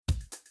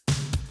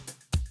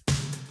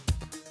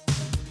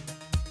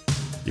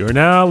You're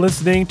now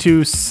listening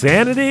to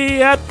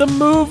Sanity at the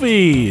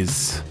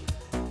Movies.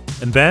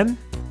 And Ben,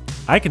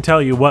 I can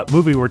tell you what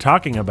movie we're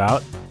talking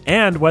about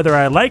and whether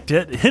I liked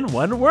it in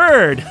one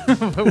word.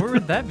 What word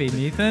would that be,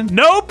 Nathan?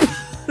 Nope.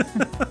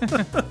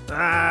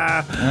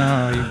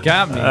 Oh, you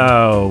got me.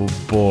 Oh,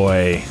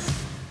 boy.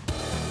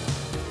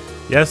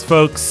 Yes,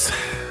 folks.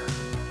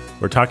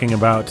 We're talking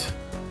about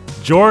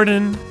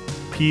Jordan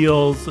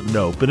Peele's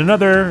Nope. In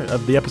another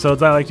of the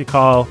episodes I like to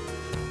call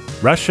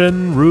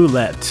Russian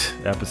Roulette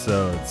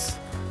episodes.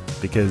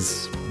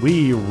 Because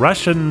we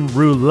Russian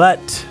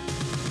Roulette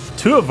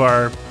two of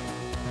our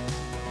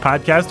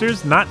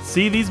podcasters not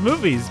see these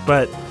movies,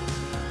 but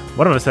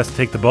one of us has to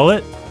take the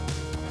bullet.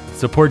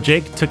 So poor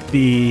Jake took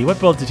what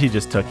bullet did he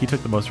just took? He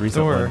took the most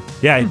recent Thor. one.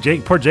 Yeah,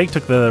 poor Jake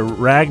took the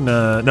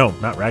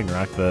not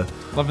Ragnarok, the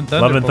Love and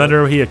Thunder. Love and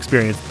Thunder. He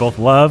experienced both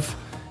love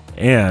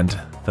and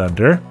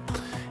thunder.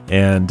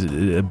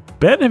 And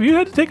Ben, have you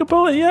had to take a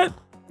bullet yet?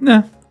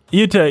 No.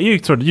 You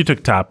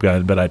took Top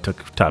Gun, but I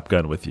took Top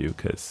Gun with you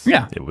because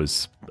it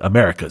was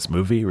America's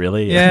movie,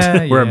 really. Yeah,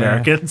 and we're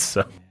Americans,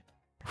 so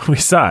we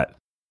saw it.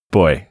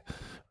 Boy,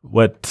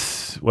 what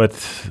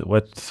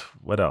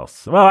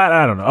else? Well,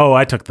 I don't know. Oh,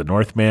 I took the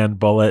Northman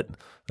bullet.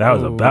 That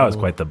was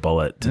quite the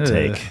bullet to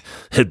take.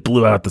 It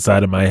blew out the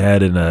side of my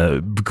head in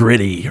a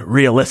gritty,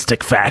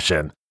 realistic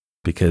fashion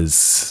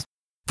because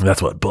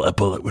that's what a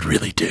bullet would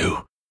really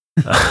do.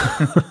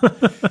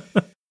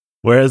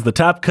 Whereas the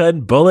Top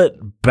Gun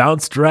bullet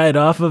bounced right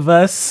off of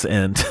us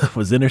and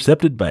was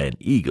intercepted by an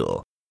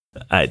eagle.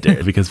 I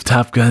dare, because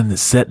Top Gun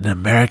is set in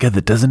America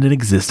that doesn't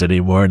exist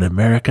anymore, in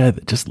America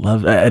that just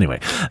loves... anyway,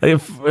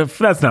 if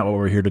that's not what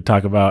we're here to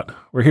talk about,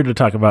 we're here to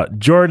talk about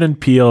Jordan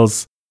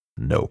Peele's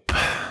Nope.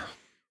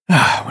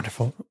 Ah,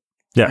 wonderful.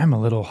 Yeah. I'm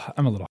a little.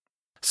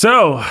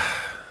 So,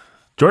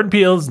 Jordan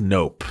Peele's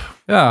Nope.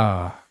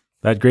 Ah.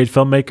 That great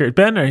filmmaker.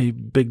 Ben, are you a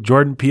big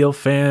Jordan Peele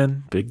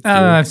fan?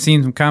 I've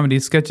seen some comedy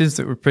sketches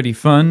that were pretty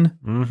fun.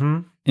 Mm-hmm.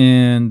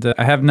 And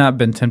I have not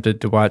been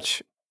tempted to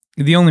watch...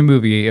 The only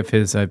movie of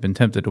his I've been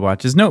tempted to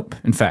watch is Nope,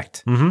 in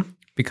fact. Mm-hmm.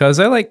 Because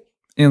I like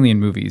alien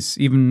movies,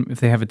 even if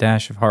they have a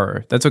dash of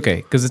horror. That's okay,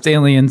 because it's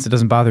aliens. It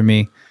doesn't bother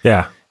me.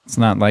 Yeah. It's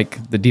not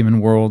like The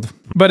Demon World.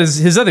 But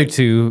his other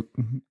two,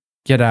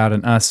 Get Out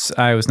and Us,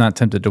 I was not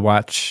tempted to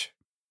watch.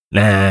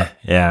 Nah,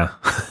 yeah.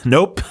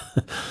 Nope.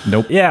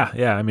 Yeah.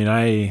 I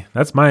mean,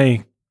 that's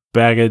my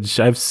baggage.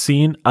 I've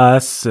seen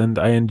Us, and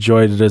I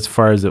enjoyed it as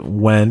far as it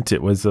went.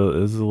 It was a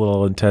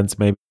little intense,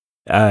 maybe.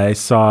 I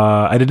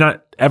did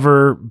not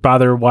ever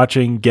bother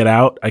watching Get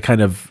Out. I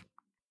kind of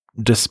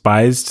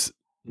despised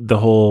the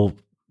whole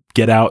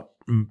Get Out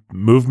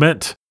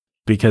movement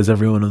because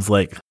everyone was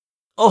like,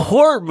 a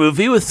horror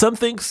movie with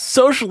something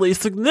socially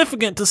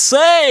significant to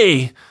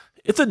say.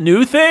 It's a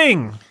new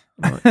thing.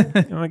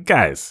 I'm like,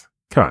 guys,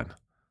 come on.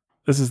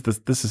 This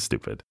is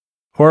stupid.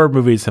 Horror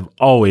movies have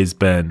always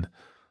been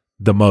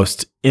the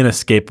most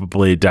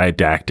inescapably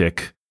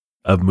didactic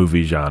of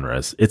movie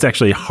genres. It's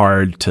actually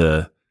hard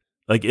to...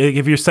 Like,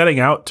 if you're setting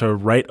out to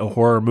write a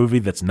horror movie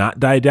that's not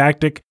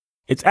didactic,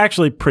 it's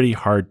actually pretty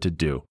hard to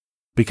do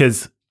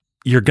because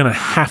you're going to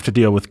have to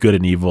deal with good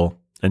and evil,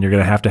 and you're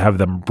going to have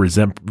them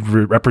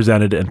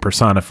represented and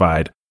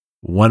personified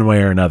one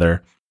way or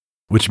another,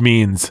 which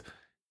means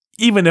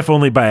even if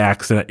only by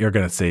accident, you're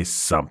going to say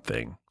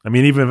something. I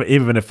mean,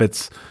 even if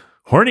it's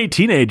horny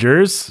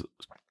teenagers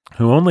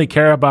who only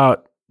care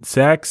about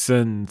sex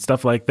and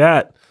stuff like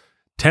that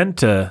tend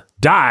to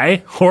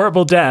die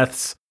horrible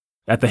deaths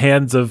at the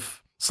hands of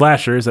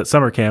slashers at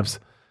summer camps,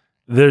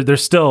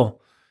 there's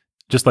still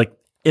just like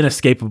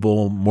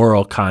inescapable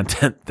moral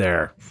content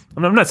there.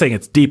 I'm not saying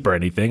it's deep or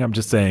anything. I'm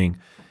just saying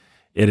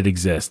it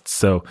exists.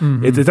 So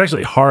it's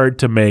actually hard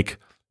to make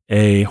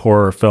a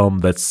horror film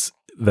that's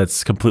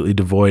completely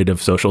devoid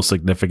of social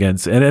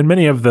significance. And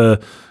many of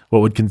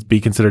what would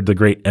be considered the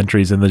great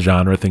entries in the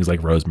genre, things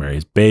like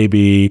Rosemary's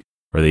Baby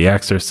or The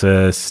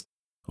Exorcist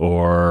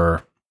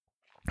or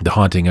The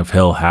Haunting of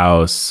Hill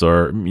House,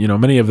 or,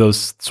 many of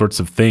those sorts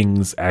of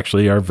things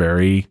actually are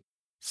very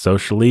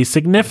socially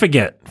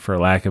significant, for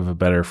lack of a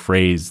better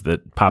phrase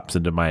that pops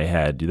into my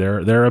head.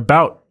 They're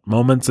about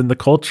moments in the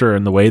culture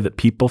and the way that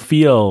people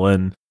feel.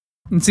 And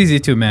it's easy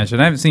to imagine.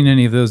 I haven't seen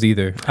any of those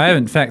either. I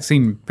haven't, in fact,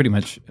 seen pretty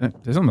much,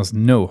 there's almost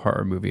no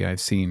horror movie I've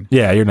seen.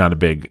 Yeah, you're not a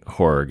big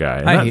horror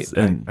guy. I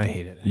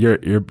hate it.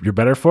 You're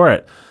better for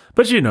it.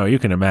 But, you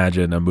can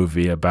imagine a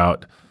movie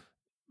about...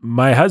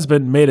 My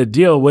husband made a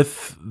deal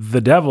with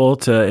the devil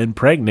to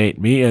impregnate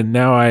me, and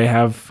now I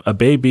have a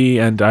baby,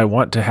 and I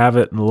want to have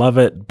it and love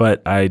it,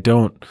 but I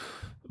don't.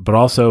 But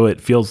also, it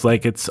feels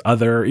like it's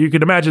other. You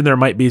can imagine there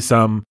might be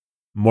some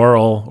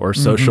moral or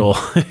social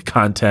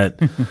content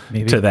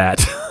to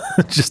that,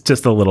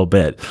 just a little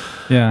bit.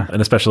 Yeah,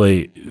 and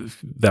especially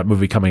that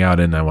movie coming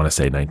out in, I want to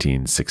say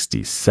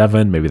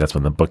 1967. Maybe that's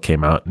when the book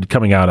came out,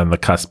 coming out on the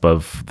cusp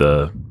of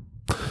the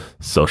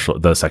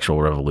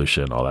sexual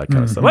revolution, all that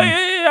kind of stuff. Like,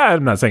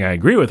 I'm not saying I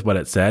agree with what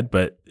it said,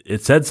 but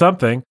it said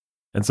something.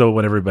 And so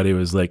when everybody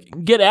was like,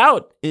 Get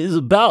Out is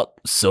about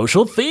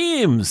social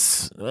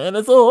themes, and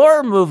it's a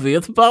horror movie,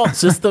 it's about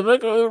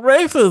systemic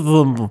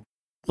racism.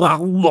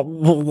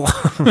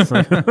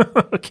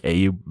 Okay,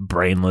 you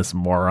brainless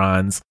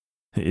morons.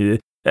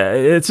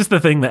 It's just the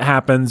thing that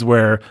happens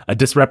where a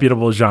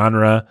disreputable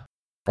genre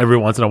every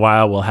once in a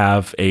while will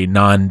have a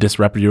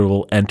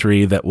non-disreputable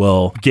entry that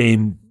will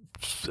gain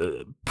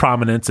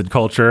prominence in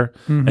culture,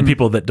 and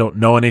people that don't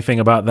know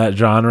anything about that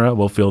genre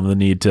will feel the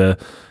need to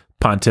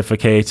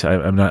pontificate.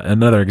 I'm not.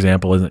 Another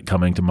example isn't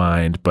coming to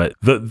mind, but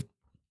the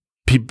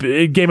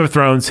Game of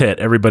Thrones hit.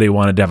 Everybody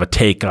wanted to have a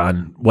take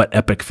on what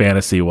epic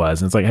fantasy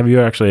was, and it's like, have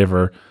you actually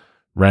ever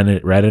read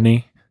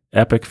any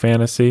epic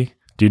fantasy?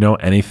 Do you know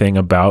anything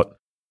about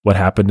what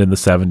happened in the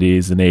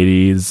 70s and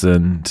 80s?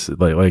 And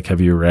like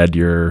have you read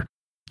your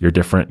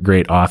different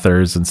great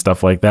authors and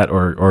stuff like that,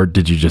 or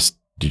did you just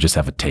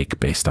have a take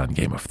based on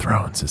Game of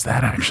Thrones? Is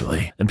that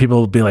actually? And people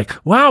will be like,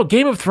 wow,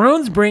 Game of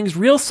Thrones brings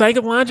real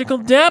psychological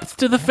depth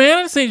to the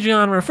fantasy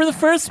genre for the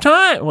first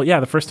time. Well, yeah,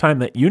 the first time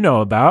that you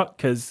know about,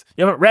 because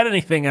you haven't read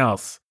anything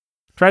else.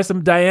 Try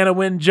some Diana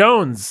Wynne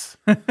Jones.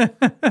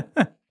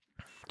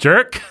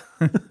 Jerk.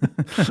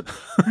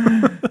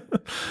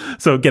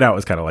 So Get Out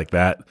was kind of like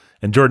that.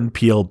 And Jordan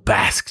Peele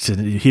basked,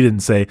 and he didn't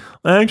say,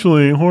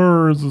 actually,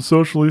 horror is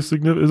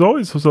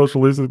always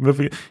socially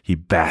significant. He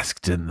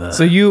basked in the...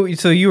 So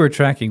you were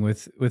tracking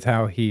with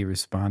how he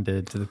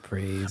responded to the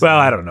praise. Well,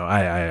 I don't know.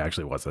 I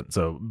actually wasn't.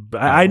 So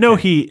I know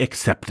he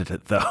accepted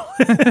it, though.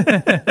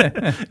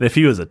 And if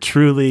he was a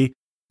true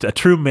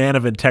man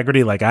of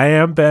integrity like I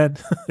am, Ben,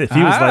 if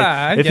he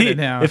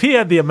was if he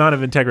had the amount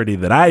of integrity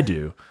that I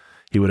do,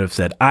 he would have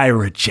said, I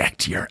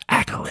reject your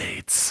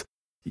accolades.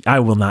 I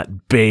will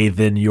not bathe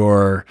in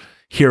your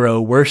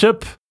hero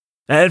worship.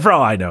 And for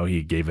all I know,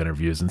 he gave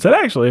interviews and said,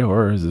 actually,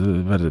 horror is...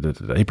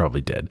 He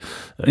probably did.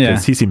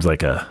 Because he seems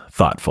like a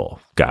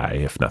thoughtful guy,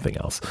 if nothing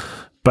else.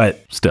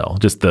 But still,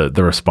 just the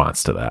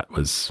response to that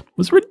was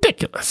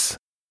ridiculous.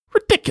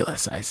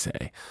 Ridiculous, I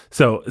say.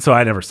 So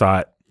I never saw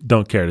it.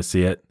 Don't care to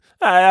see it.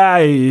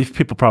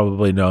 People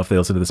probably know if they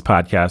listen to this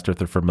podcast or if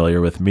they're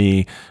familiar with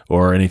me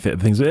or anything.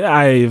 Things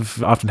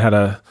I've often had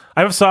I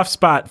have a soft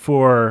spot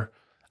for.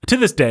 To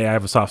this day, I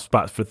have a soft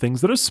spot for things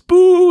that are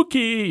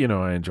spooky. You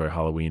know, I enjoy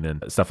Halloween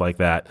and stuff like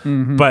that.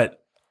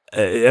 But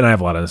and I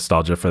have a lot of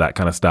nostalgia for that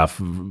kind of stuff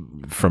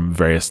from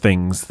various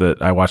things that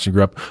I watched and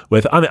grew up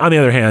with. On the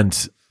other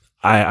hand,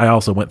 I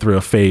also went through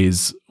a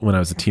phase when I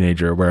was a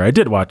teenager where I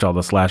did watch all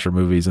the slasher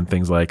movies and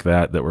things like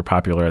that were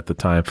popular at the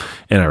time.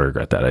 And I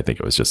regret that. I think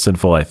it was just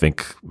sinful. I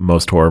think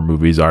most horror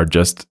movies are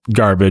just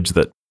garbage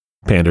that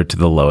pander to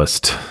the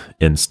lowest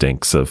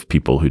instincts of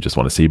people who just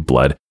want to see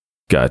blood,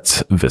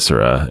 guts,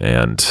 viscera,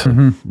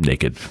 and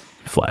naked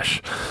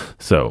flesh.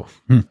 So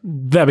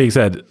that being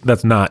said,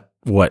 that's not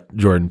what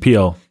Jordan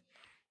Peele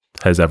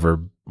has ever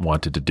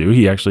wanted to do.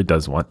 He actually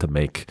does want to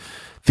make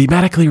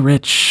thematically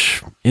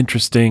rich,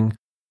 interesting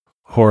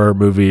horror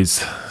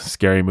movies,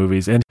 scary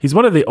movies. And he's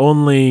one of the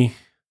only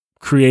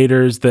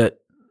creators that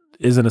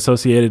isn't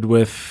associated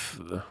with,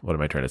 what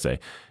am I trying to say?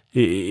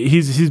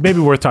 He's maybe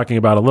worth talking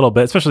about a little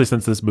bit, especially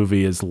since this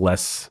movie is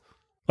less,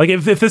 like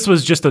if this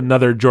was just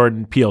another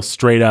Jordan Peele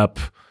straight up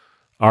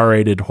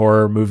R-rated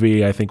horror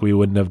movie, I think we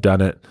wouldn't have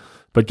done it.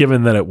 But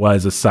given that it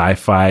was a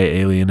sci-fi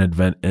alien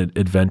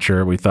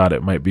adventure, we thought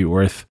it might be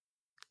worth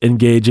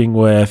engaging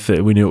with.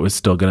 We knew it was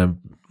still going to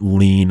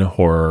lean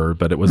horror,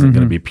 but it wasn't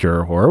going to be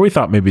pure horror. We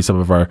thought maybe some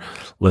of our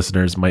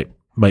listeners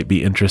might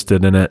be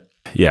interested in it.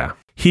 Yeah.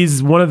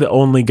 He's one of the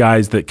only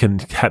guys that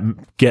can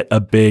get a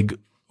big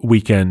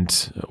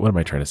weekend. What am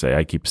I trying to say?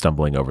 I keep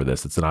stumbling over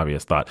this. It's an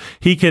obvious thought.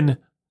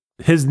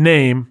 His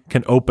name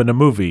can open a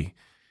movie.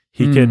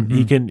 He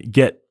can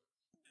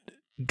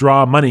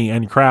draw money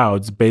and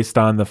crowds based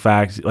on the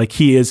fact, like,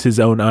 he is his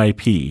own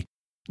IP.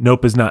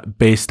 Nope is not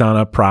based on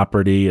a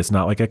property. It's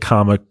not like a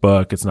comic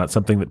book. It's not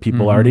something that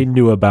people already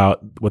knew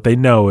about. What they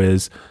know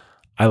is,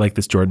 I like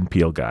this Jordan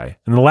Peele guy.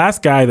 And the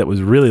last guy that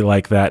was really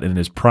like that in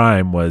his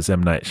prime was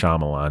M. Night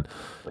Shyamalan,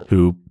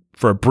 who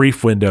for a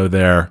brief window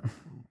there,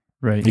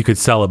 right, you could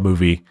sell a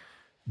movie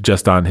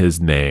just on his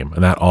name.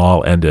 And that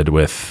all ended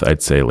with,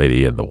 I'd say,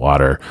 Lady in the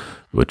Water,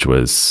 which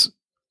was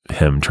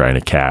him trying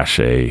to cash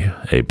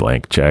a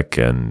blank check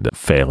and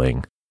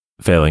failing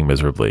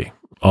miserably.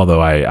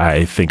 Although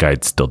I think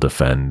I'd still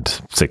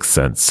defend Sixth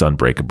Sense,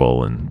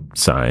 Unbreakable, and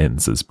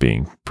Signs as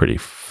being pretty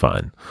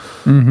fun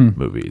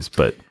movies.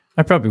 But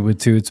I probably would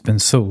too. It's been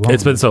so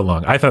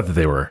long. I thought that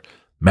they were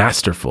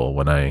masterful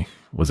when I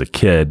was a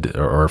kid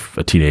or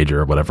a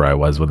teenager or whatever I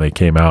was when they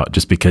came out,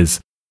 just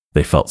because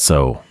they felt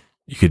so,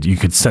 you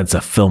could sense a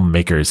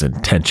filmmaker's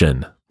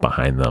intention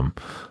behind them.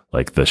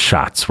 Like the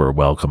shots were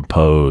well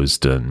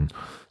composed and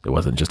it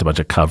wasn't just a bunch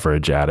of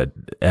coverage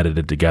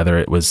edited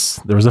together. There was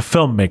a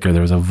filmmaker,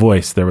 there was a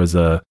voice, there was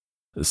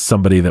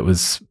somebody that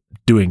was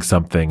doing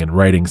something and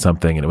writing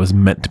something, and it was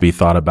meant to be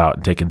thought about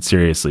and taken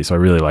seriously. So I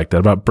really liked that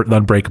about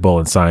Unbreakable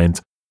and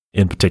Signs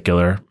in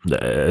particular,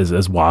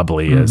 as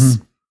wobbly as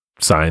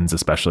Signs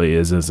especially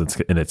is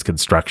in its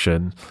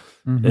construction.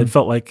 It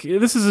felt like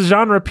this is a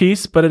genre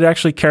piece, but it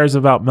actually cares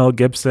about Mel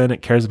Gibson.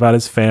 It cares about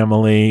his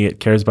family. It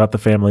cares about the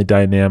family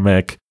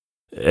dynamic.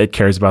 it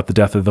cares about the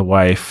death of the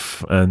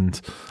wife. And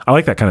I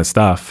like that kind of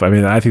stuff. I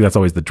mean, I think that's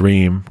always the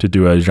dream, to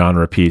do a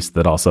genre piece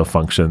that also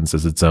functions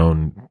as its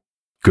own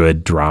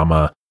good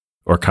drama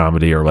or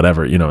comedy or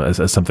whatever,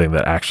 as something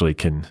that actually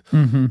can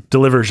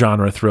deliver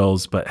genre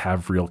thrills, but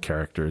have real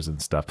characters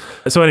and stuff.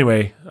 So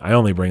anyway, I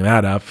only bring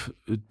that up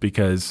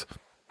because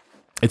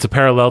it's a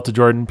parallel to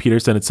Jordan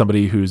Peterson. It's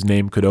somebody whose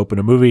name could open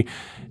a movie.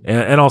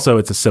 And also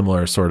it's a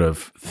similar sort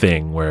of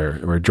thing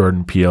where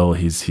Jordan Peele,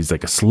 he's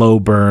like a slow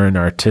burn,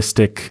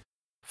 artistic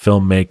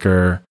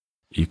filmmaker.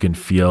 You can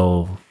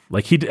feel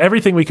like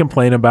everything we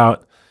complain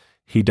about,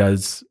 he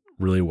does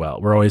really well.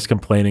 We're always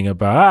complaining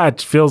about,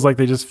 it feels like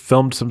they just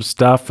filmed some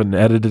stuff and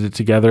edited it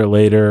together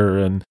later,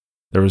 and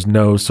there was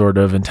no sort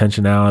of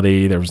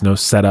intentionality. There was no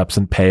setups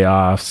and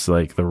payoffs.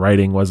 Like the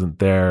writing wasn't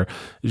there.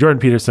 Jordan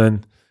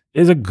Peterson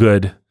is a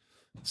good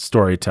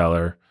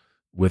storyteller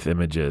with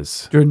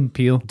images. Jordan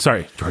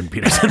Peterson. Jordan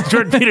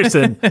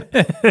Peterson.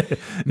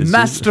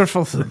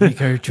 Masterful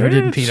filmmaker,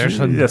 Jordan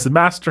Peterson. Yes,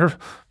 masterful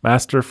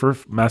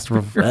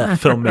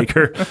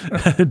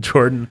filmmaker,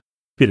 Jordan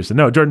Peterson.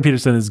 No, Jordan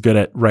Peterson is good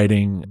at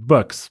writing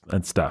books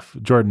and stuff.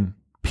 Jordan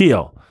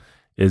Peele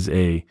is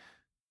a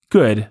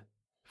good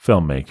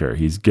filmmaker.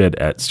 He's good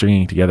at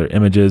stringing together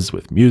images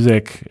with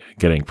music,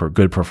 getting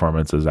good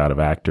performances out of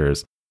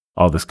actors,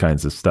 all this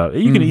kinds of stuff.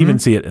 You can even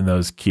see it in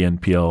those Key and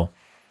Peele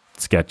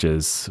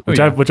sketches, which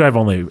I've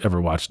only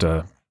ever watched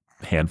a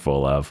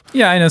handful of.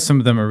 Yeah, I know some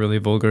of them are really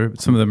vulgar,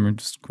 but some of them are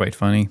just quite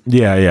funny.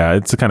 Yeah.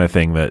 It's the kind of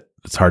thing that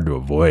it's hard to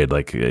avoid.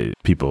 Like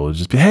people will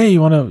just be, hey,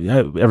 you want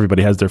to?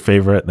 Everybody has their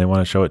favorite, and they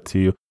want to show it to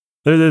you.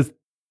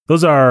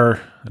 Those are,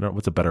 I don't know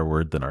what's a better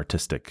word than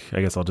artistic.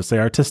 I guess I'll just say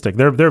artistic.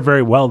 They're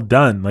very well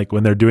done. Like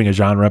when they're doing a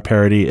genre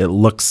parody, it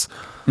looks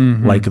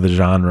like the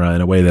genre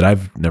in a way that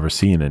I've never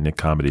seen in a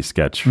comedy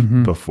sketch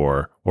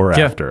before or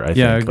after. I think.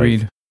 Yeah,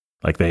 agreed.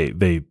 Like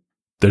they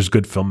there's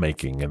good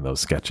filmmaking in those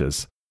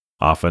sketches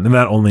often, and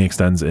that only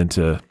extends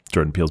into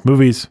Jordan Peele's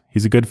movies.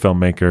 He's a good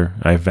filmmaker.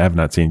 I have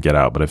not seen Get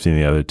Out, but I've seen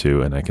the other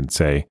two, and I can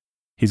say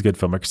he's a good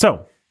filmmaker.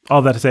 So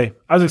all that to say,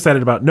 I was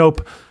excited about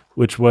Nope,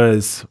 which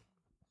was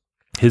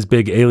his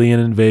big alien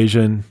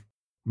invasion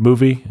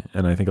movie,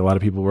 and I think a lot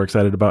of people were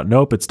excited about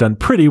Nope. It's done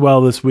pretty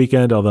well this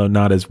weekend, although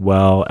not as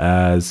well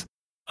as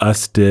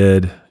Us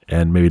did,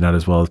 and maybe not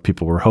as well as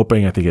people were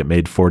hoping. I think it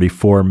made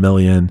 $44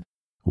 million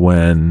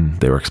when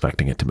they were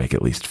expecting it to make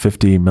at least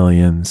 $50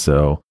 million.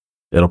 So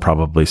it'll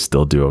probably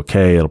still do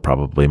okay. It'll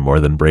probably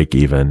more than break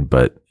even,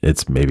 but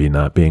it's maybe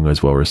not being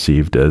as well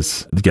received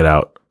as Get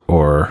Out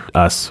or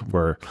Us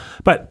were.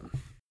 But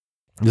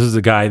this is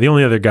the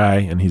only other guy,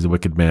 and he's a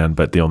wicked man,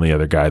 but the only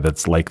other guy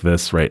that's like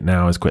this right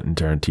now is Quentin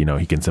Tarantino.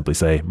 He can simply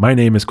say, my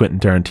name is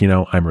Quentin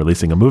Tarantino. I'm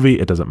releasing a movie.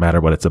 It doesn't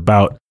matter what it's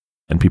about.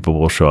 And people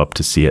will show up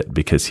to see it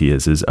because he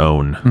is his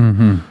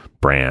own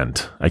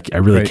brand. I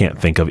really can't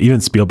think of,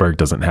 even Spielberg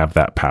doesn't have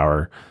that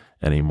power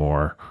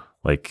anymore.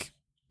 Like,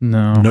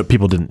 no,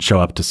 people didn't show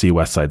up to see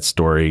West Side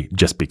Story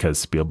just because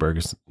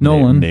Spielberg's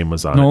name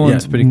was on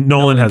it. Yeah,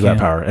 Nolan has that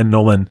power. And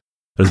Nolan,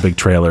 there's a big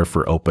trailer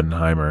for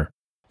Oppenheimer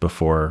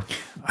before.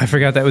 I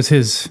forgot that was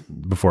his.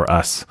 Before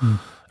Us.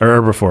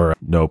 Or before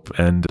Nope.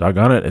 And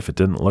doggone it, if it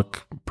didn't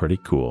look pretty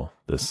cool,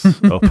 this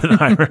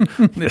Oppenheimer.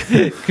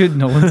 Good,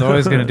 Nolan's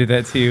always going to do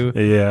that to you.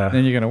 Yeah.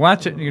 Then you're going to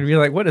watch it and you're going to be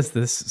like, what is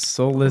this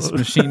soulless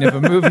machine of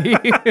a movie?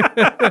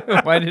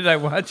 Why did I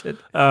watch it?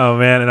 Oh,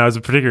 man. And I was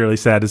particularly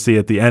sad to see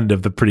at the end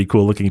of the pretty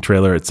cool looking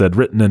trailer, it said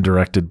written and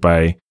directed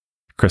by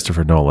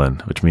Christopher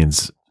Nolan, which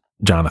means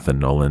Jonathan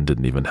Nolan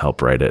didn't even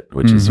help write it,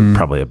 which is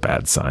probably a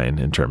bad sign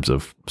in terms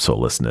of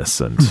soullessness.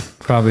 And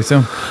probably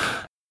so.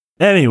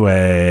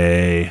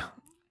 Anyway,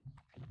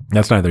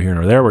 that's neither here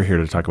nor there. We're here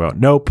to talk about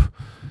Nope,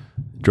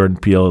 Jordan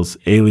Peele's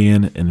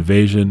alien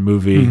invasion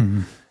movie.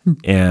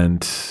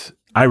 And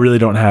I really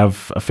don't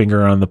have a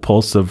finger on the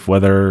pulse of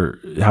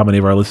how many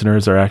of our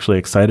listeners are actually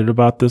excited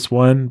about this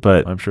one,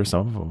 but I'm sure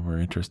some of them are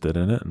interested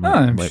in it.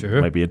 And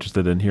might be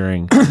interested in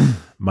hearing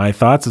my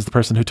thoughts as the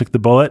person who took the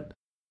bullet.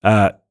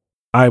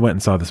 I went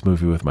and saw this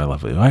movie with my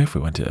lovely wife.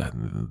 We went to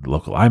the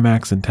local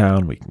IMAX in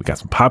town. We got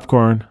some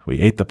popcorn. We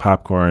ate the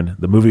popcorn.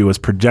 The movie was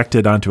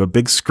projected onto a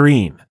big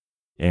screen.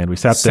 And we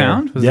sat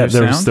there.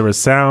 There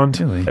was sound.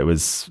 Really? It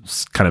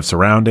was kind of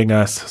surrounding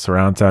us,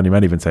 surround sound, you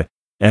might even say.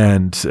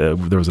 And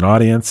there was an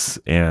audience,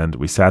 and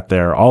we sat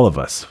there, all of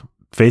us,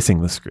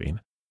 facing the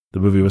screen. The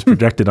movie was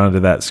projected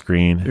onto that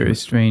screen. Very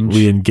strange.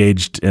 We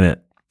engaged in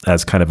it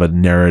as kind of a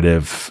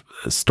narrative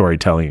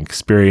storytelling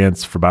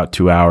experience for about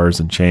 2 hours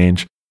and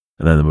change.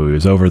 And then the movie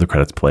was over. The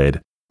credits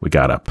played. We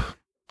got up.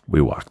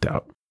 We walked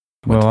out.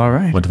 All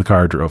right. Went to the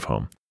car, drove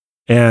home.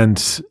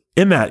 And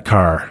in that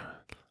car,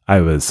 I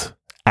was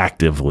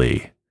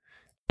actively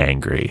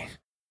angry.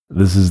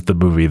 This is the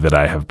movie that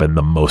I have been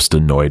the most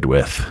annoyed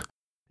with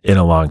in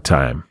a long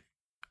time,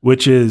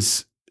 which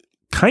is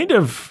kind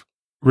of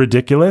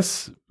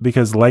ridiculous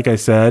because, like I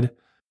said,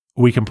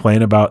 we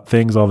complain about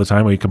things all the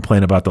time. We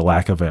complain about the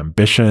lack of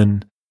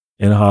ambition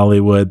in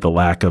Hollywood, the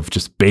lack of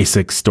just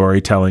basic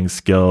storytelling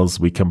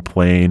skills. We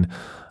complain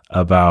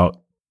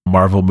about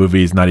Marvel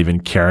movies not even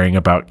caring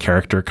about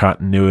character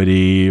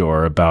continuity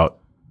or about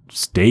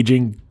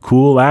staging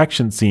cool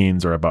action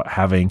scenes or about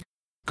having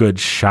good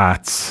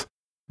shots.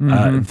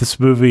 This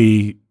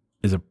movie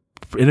is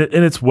in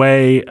its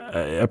way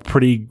a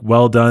pretty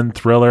well done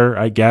thriller,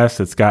 I guess.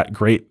 It's got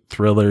great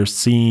thriller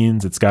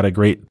scenes. It's got a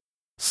great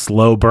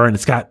slow burn.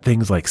 It's got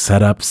things like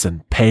setups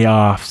and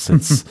payoffs.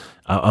 It's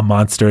a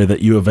monster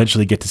that you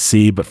eventually get to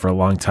see, but for a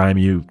long time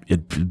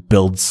it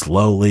builds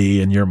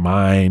slowly in your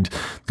mind.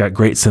 It's got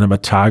great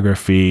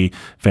cinematography,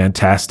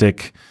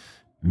 fantastic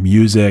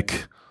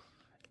music,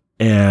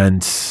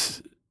 and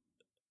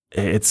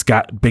it's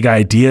got big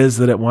ideas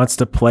that it wants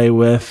to play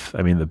with.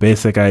 I mean, the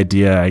basic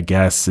idea, I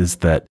guess, is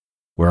that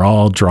we're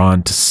all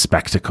drawn to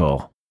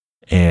spectacle,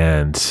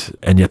 and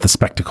yet the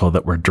spectacle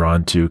that we're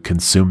drawn to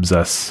consumes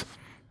us,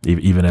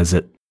 even as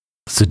it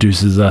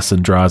seduces us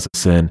and draws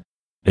us in.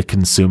 It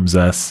consumes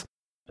us,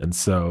 and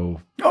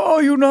so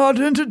are you not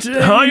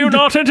entertained? Are you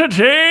not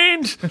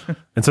entertained?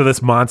 And so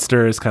this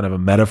monster is kind of a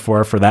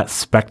metaphor for that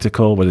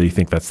spectacle, whether you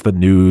think that's the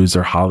news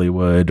or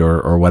Hollywood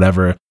or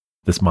whatever.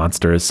 This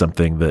monster is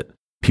something that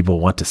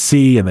people want to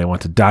see, and they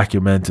want to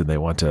document, and they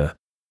want to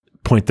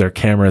point their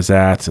cameras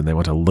at, and they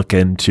want to look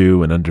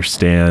into and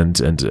understand.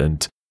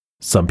 And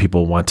some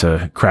people want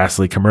to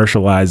crassly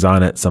commercialize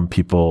on it. Some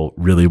people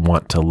really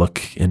want to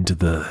look into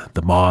the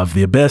maw of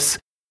the abyss,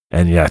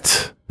 and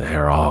yet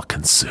they're all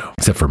consumed.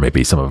 Except for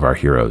maybe some of our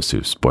heroes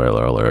who,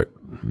 spoiler alert,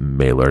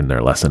 may learn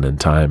their lesson in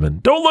time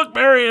and don't look,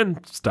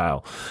 Marion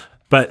style.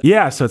 But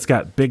yeah, so it's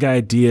got big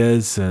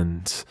ideas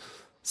and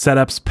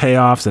setups,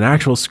 payoffs, an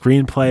actual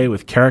screenplay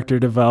with character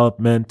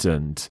development,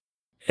 and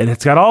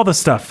it's got all the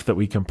stuff that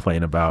we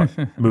complain about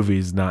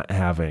movies not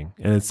having.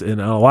 And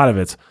a lot of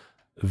it's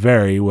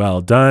very well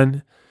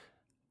done.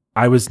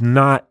 I was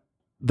not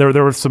there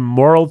were some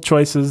moral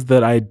choices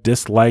that I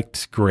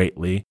disliked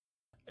greatly,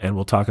 and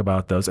we'll talk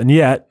about those. And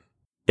yet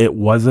it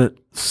wasn't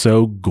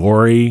so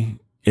gory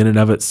in and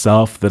of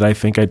itself that I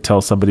think I'd tell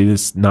somebody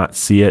to not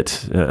see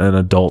it, an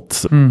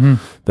adult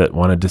that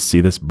wanted to see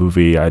this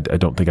movie. I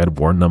don't think I'd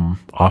warn them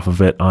off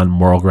of it on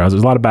moral grounds.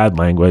 There's a lot of bad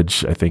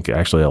language. I think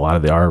actually a lot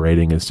of the R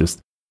rating is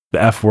just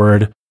the F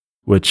word,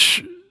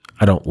 which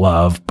I don't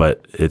love,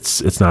 but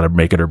it's not a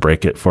make it or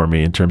break it for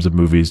me in terms of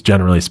movies,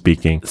 generally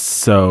speaking.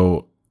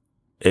 So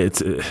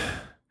this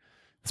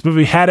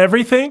movie had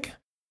everything,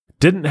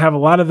 didn't have a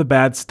lot of the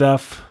bad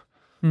stuff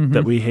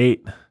that we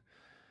hate,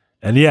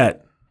 and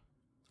yet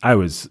I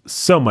was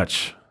so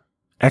much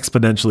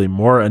exponentially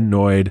more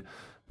annoyed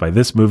by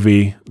this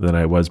movie than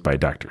I was by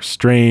Doctor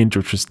Strange,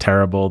 which was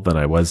terrible, than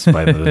I was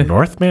by The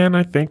Northman,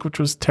 I think, which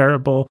was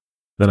terrible,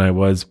 than I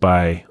was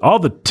by all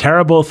the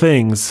terrible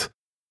things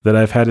that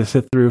I've had to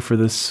sit through for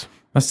this.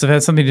 Must have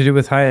had something to do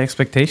with high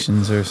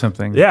expectations or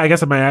something. Yeah, I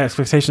guess my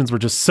expectations were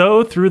just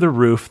so through the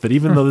roof that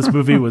even though this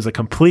movie was a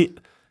complete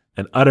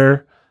and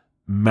utter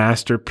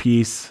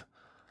masterpiece,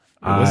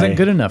 it wasn't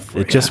good enough for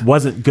you. It just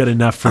wasn't good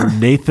enough for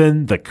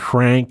Nathan the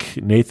Crank,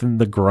 Nathan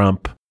the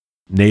Grump,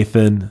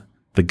 Nathan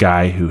the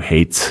guy who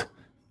hates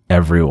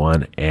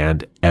everyone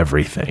and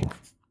everything.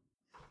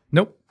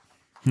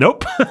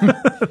 Nope.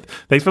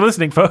 Thanks for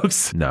listening,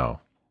 folks.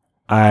 No,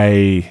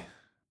 I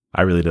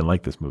really didn't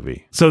like this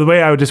movie. So the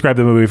way I would describe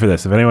the movie for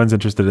this, if anyone's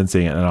interested in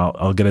seeing it, and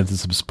I'll get into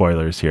some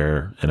spoilers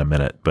here in a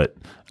minute, but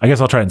I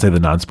guess I'll try and say the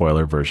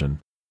non-spoiler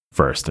version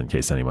first in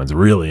case anyone's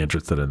really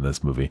interested in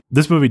this movie.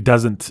 This movie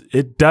does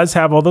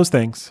have all those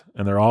things,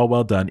 and they're all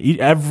well done.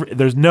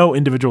 There's no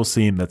individual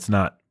scene that's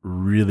not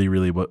really,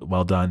 really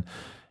well done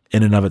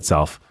in and of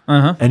itself.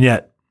 And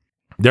yet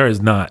there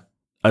is not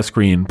a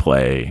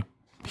screenplay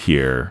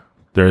here.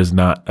 There is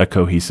not a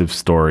cohesive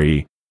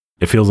story.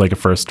 It feels like a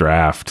first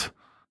draft.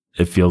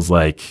 It feels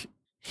like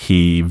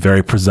he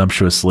very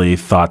presumptuously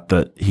thought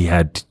that he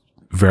had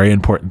very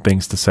important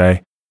things to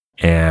say,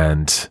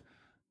 and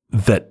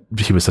that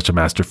he was such a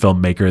master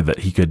filmmaker that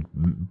he could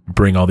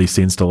bring all these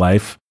scenes to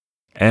life.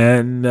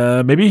 And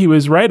maybe he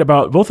was right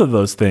about both of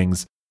those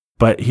things,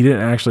 but he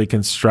didn't actually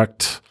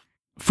construct,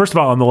 first of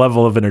all, on the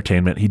level of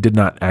entertainment, he did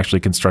not actually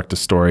construct a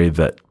story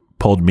that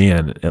pulled me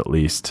in, at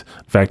least.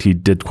 In fact, he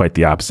did quite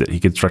the opposite. He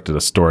constructed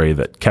a story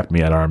that kept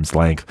me at arm's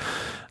length.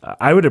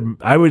 I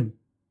would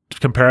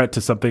compare it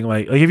to something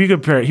like if you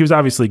compare it, he was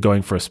obviously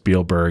going for a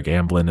Spielberg,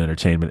 Amblin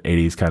Entertainment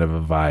 80s kind of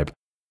a vibe.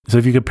 So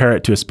if you compare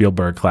it to a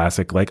Spielberg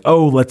classic, like,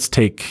 let's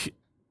take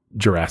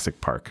Jurassic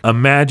Park.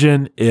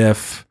 Imagine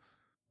if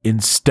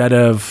instead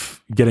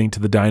of getting to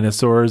the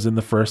dinosaurs in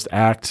the first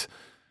act,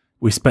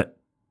 we spent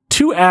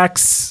 2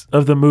 acts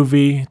of the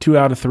movie, 2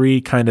 out of 3,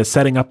 kind of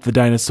setting up the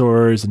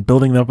dinosaurs and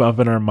building them up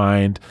in our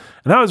mind.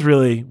 And that was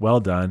really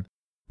well done.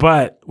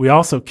 But we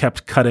also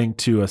kept cutting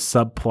to a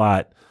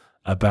subplot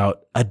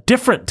about a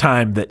different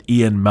time that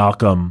Ian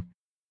Malcolm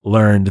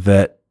learned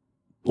that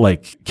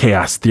like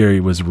chaos theory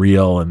was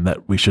real and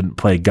that we shouldn't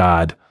play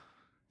God.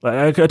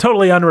 Like a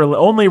totally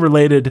only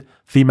related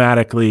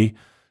thematically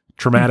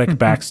traumatic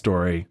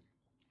backstory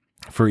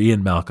for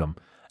Ian Malcolm.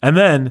 And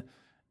then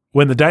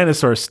when the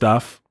dinosaur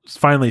stuff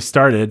finally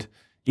started,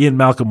 Ian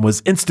Malcolm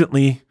was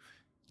instantly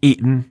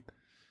eaten,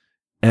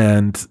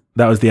 and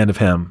that was the end of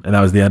him, and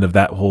that was the end of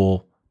that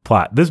whole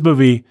plot. This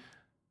movie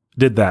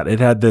did that. It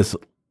had this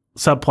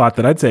subplot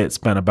that I'd say it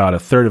spent about a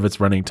third of its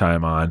running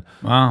time on.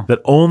 Wow. That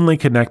only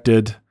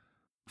connected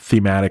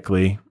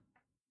thematically,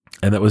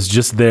 and that was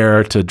just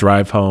there to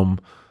drive home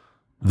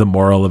the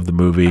moral of the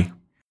movie.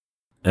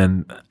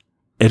 And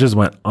it just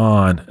went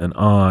on and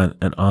on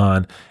and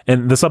on.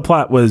 And the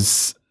subplot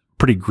was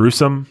pretty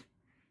gruesome.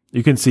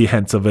 You can see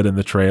hints of it in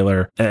the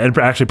trailer, and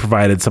actually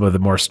provided some of the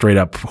more straight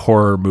up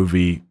horror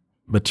movie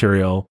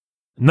material,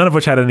 none of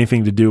which had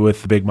anything to do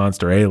with the big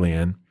monster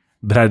alien,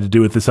 but had to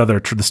do with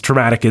this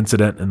traumatic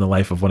incident in the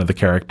life of one of the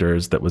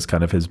characters that was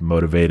kind of his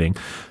motivating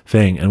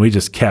thing. And we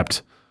just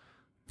kept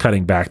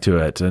cutting back to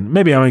it. And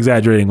maybe I'm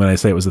exaggerating when I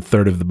say it was a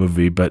third of the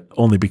movie, but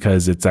only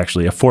because it's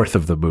actually a fourth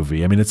of the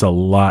movie. I mean, it's a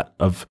lot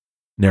of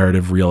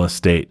narrative real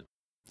estate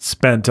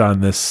spent on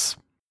this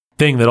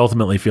thing that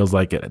ultimately feels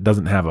like it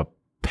doesn't have a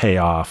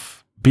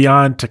payoff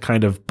beyond to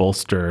kind of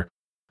bolster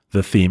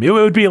the theme. It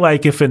would be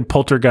like if in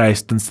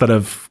Poltergeist, instead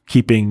of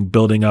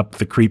building up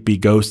the creepy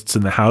ghosts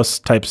in the house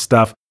type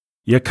stuff,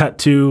 you cut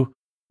to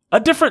a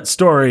different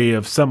story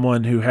of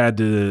someone who had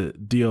to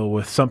deal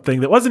with something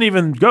that wasn't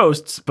even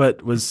ghosts,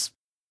 but was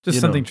just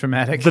something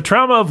traumatic. The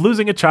trauma of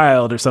losing a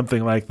child or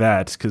something like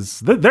that, because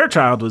their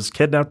child was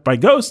kidnapped by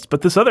ghosts,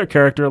 but this other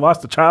character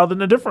lost a child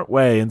in a different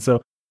way. And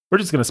so we're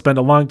just going to spend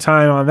a long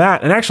time on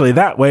that. And actually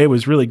that way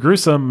was really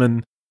gruesome,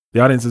 and the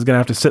audience is going to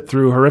have to sit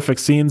through horrific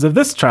scenes of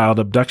this child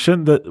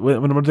abduction that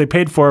when what they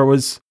paid for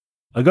was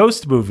a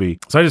ghost movie.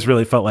 So I just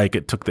really felt like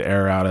it took the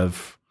air out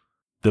of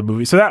the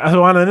movie. So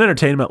on an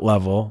entertainment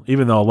level,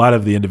 even though a lot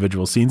of the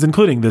individual scenes,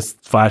 including this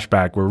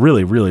flashback, were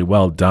really, really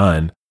well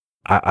done,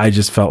 I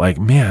just felt like,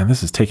 man,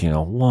 this is taking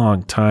a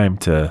long time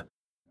to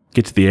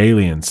get to the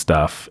alien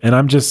stuff. And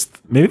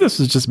maybe this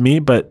is just me,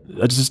 but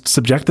just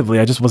subjectively,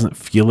 I just wasn't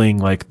feeling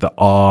like the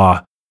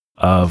awe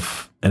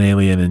of an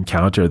alien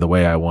encounter the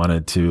way I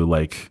wanted to.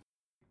 Like,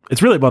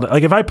 it's really about,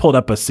 like, if I pulled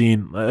up a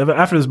scene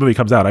after this movie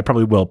comes out, I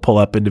probably will pull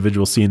up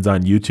individual scenes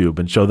on YouTube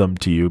and show them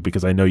to you,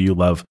 because I know you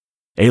love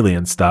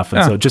alien stuff.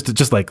 And so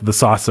just like the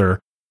saucer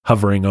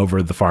hovering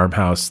over the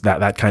farmhouse,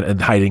 that kind of,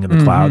 and hiding in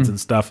the clouds and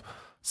stuff.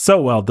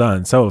 So well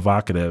done, so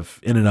evocative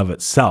in and of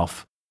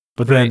itself.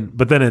 But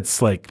then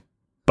it's like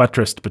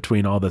buttressed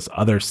between all this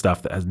other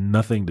stuff that has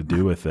nothing to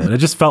do with it. And it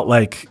just felt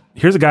like,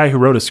 here's a guy who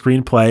wrote a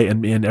screenplay,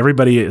 and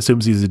everybody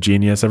assumes he's a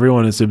genius.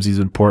 Everyone assumes he's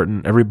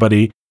important.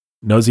 Everybody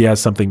knows he has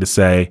something to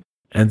say.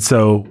 And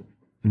so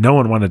no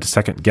one wanted to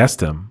second guess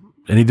him.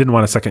 And he didn't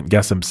want to second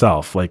guess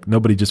himself. Like,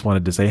 nobody just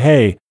wanted to say,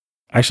 hey,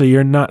 actually,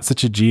 you're not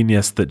such a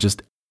genius that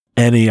just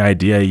any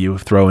idea you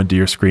throw into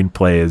your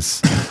screenplay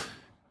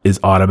is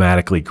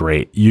automatically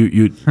great.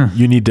 You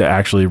need to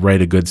actually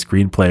write a good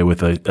screenplay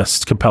with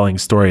a compelling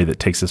story that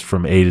takes us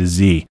from A to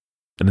Z.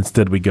 And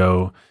instead we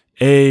go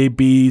A,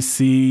 B,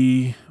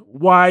 C,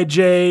 Y,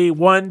 J,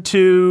 1,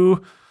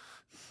 2,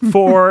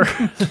 4,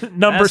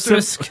 number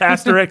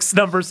asterisk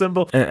number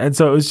symbol. And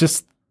so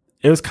it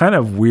was kind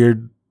of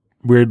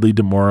weirdly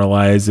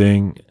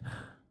demoralizing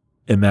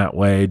in that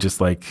way.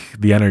 Just like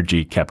the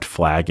energy kept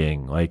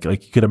flagging. Like you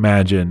could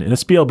imagine in a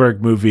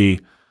Spielberg movie,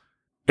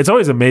 it's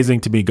always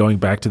amazing to me going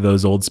back to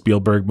those old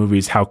Spielberg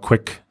movies, how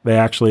quick they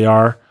actually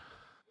are.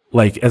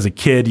 Like, as a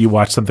kid, you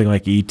watch something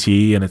like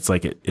E.T. and it's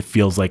like, it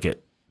feels like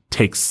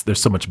there's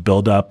so much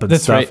buildup and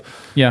That's stuff. Right.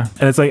 Yeah.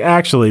 And it's like,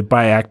 actually,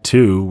 by Act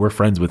 2, we're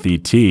friends with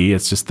E.T.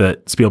 It's just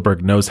that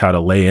Spielberg knows how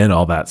to lay in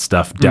all that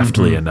stuff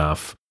deftly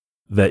enough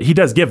that he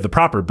does give the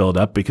proper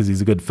buildup because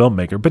he's a good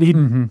filmmaker, but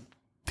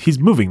he's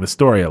moving the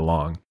story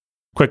along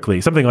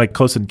quickly. Something like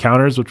Close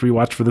Encounters, which we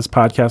watched for this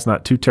podcast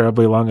not too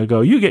terribly long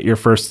ago, you get your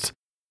first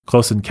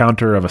close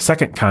encounter of a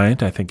second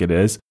kind, I think it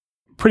is,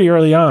 pretty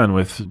early on,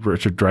 with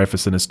Richard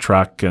Dreyfuss in his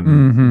truck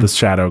and the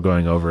shadow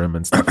going over him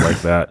and stuff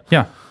like that.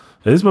 Yeah.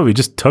 This movie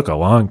just took a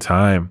long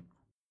time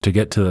to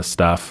get to the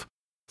stuff.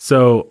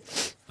 So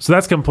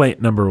that's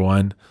complaint number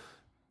one.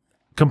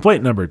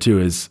 Complaint number two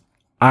is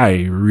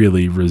I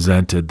really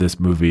resented this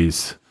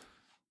movie's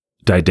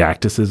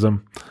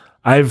didacticism.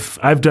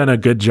 I've done a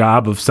good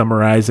job of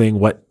summarizing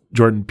what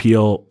Jordan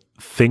Peele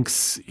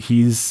thinks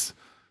he's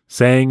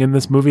saying in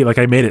this movie. Like,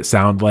 I made it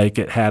sound like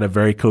it had a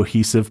very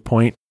cohesive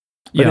point,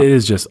 but it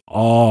is just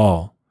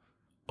all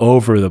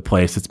over the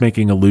place. It's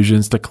making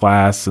allusions to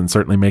class and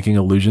certainly making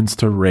allusions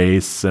to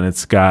race, and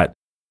it's got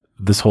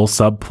this whole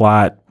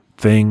subplot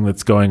thing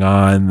that's going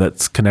on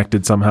that's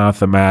connected somehow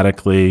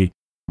thematically,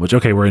 which,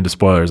 okay, we're into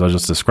spoilers, I'll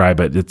just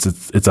describe it.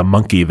 It's a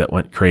monkey that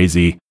went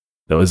crazy.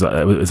 It was a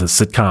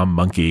sitcom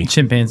monkey.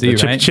 Chimpanzee,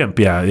 right? Chimp,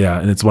 yeah.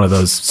 And it's one of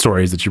those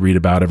stories that you read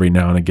about every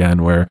now and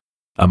again where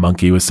a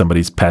monkey was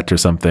somebody's pet or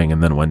something,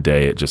 and then one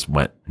day it just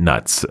went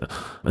nuts.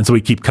 And so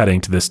we keep cutting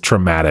to this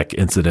traumatic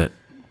incident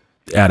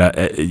at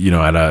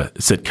a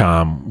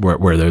sitcom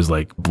where there's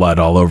like blood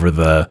all over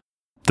the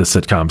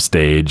sitcom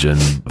stage, and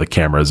the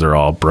cameras are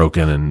all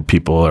broken, and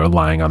people are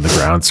lying on the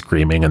ground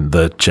screaming, and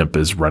the chimp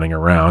is running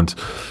around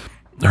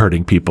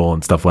hurting people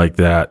and stuff like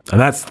that. And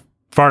that's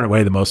far and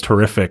away the most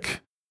horrific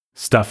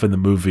stuff in the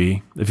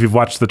movie. If you've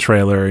watched the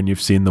trailer and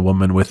you've seen the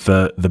woman with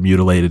the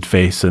mutilated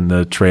face in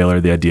the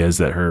trailer, the idea is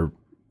that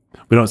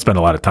we don't spend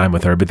a lot of time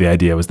with her, but the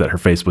idea was that her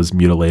face was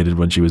mutilated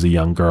when she was a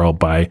young girl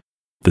by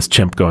this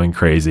chimp going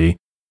crazy.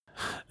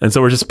 And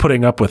so we're just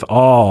putting up with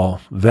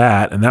all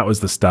that. And that was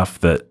the stuff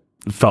that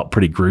felt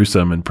pretty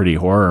gruesome and pretty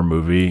horror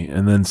movie.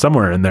 And then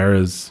somewhere in there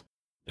is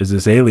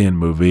this alien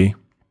movie.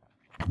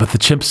 But the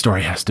chimp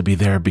story has to be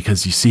there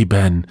because you see,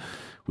 Ben,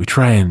 we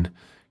try and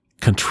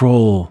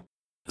control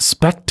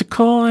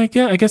spectacle, I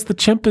guess. I guess the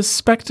chimp is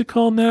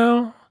spectacle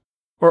now.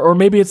 Or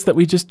maybe it's that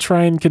we just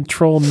try and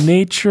control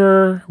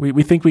nature.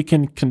 We think we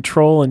can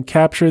control and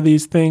capture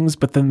these things,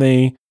 but then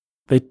they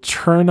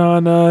turn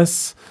on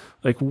us.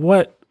 Like,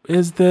 what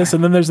is this?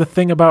 And then there's a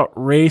thing about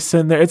race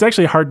in there. It's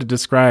actually hard to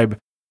describe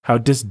how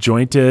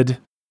disjointed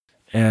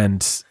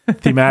and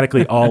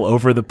thematically all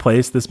over the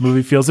place this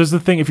movie feels. There's the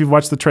thing, if you've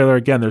watched the trailer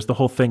again, there's the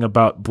whole thing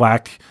about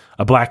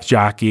a black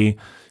jockey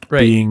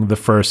being the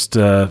first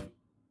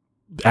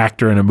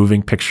actor in a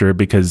moving picture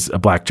because a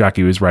black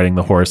jockey was riding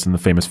the horse in the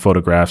famous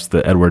photographs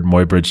that Edward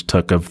Muybridge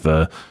took of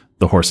the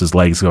horse's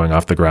legs going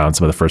off the ground,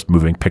 some of the first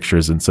moving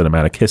pictures in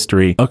cinematic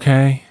history.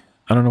 Okay.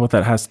 I don't know what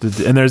that has to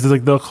do. And there's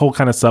like the whole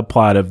kind of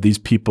subplot of these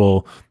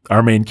people,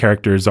 our main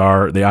characters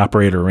they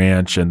operate a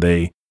ranch and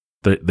they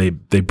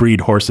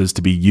breed horses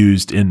to be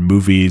used in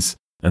movies.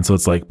 And so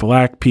it's like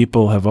black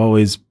people have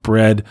always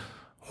bred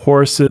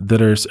horses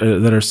that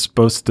are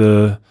supposed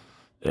to,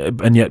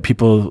 and yet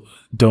people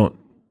don't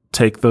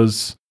take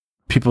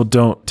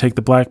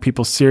the black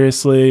people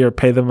seriously or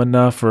pay them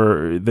enough,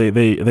 or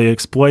they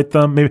exploit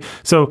them. Maybe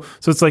so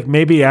it's like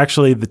maybe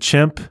actually the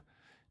chimp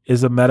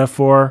is a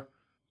metaphor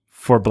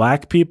for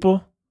black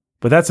people,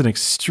 but that's an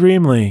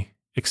extremely,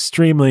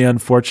 extremely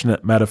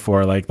unfortunate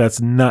metaphor. Like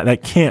that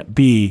can't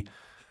be.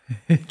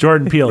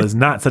 Jordan Peele is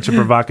not such a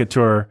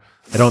provocateur,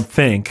 I don't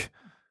think,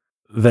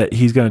 that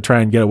he's going to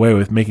try and get away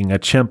with making a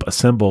chimp a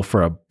symbol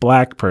for a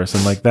black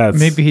person. Like that.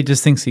 Maybe he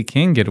just thinks he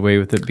can get away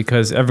with it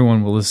because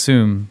everyone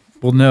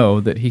will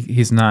know that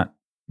he's not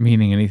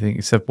meaning anything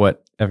except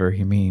whatever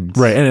he means.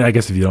 Right. And I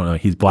guess if you don't know,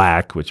 he's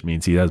black, which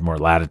means he has more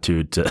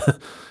latitude to,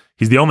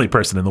 he's the only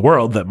person in the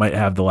world that might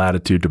have the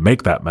latitude to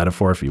make that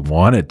metaphor if he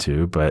wanted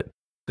to, but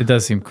it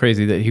does seem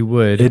crazy that he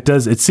would. It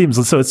does. It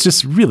seems, so it's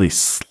just really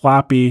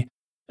sloppy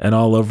and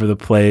all over the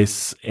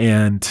place.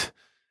 And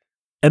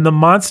the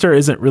monster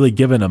isn't really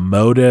given a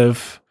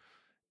motive.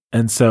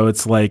 And so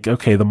it's like,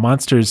 okay, the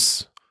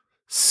monster's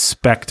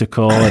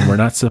spectacle and we're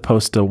not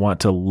supposed to want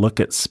to look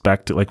at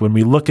spectacle. Like when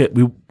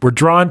we're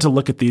drawn to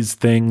look at these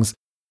things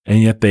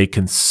and yet they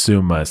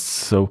consume us.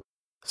 So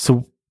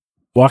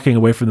walking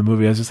away from the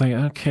movie, I was just like,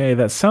 okay,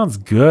 that sounds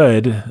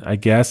good, I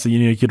guess.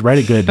 You could write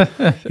a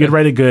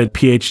good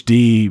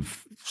PhD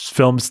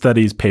film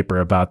studies paper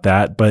about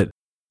that, but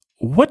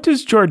what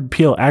does Jordan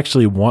Peele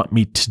actually want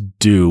me to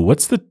do?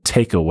 What's the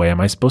takeaway?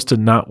 Am I supposed to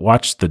not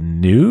watch the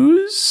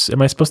news?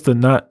 Am I supposed to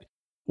not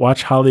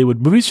watch Hollywood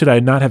movies? Should I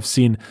not have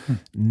seen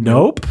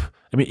Nope?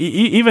 I mean,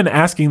 even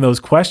asking those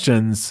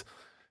questions,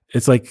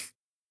 it's like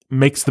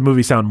makes the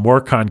movie sound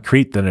more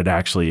concrete than it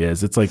actually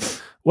is. It's like,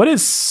 what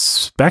is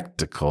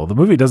spectacle? The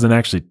movie doesn't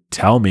actually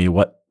tell me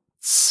what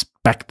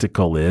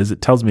spectacle is.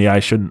 It tells me I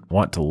shouldn't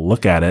want to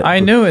look at it.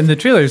 I know in the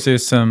trailers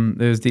there's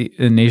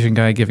an Asian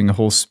guy giving a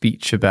whole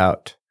speech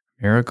about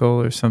miracle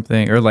or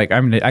something, or like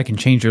I can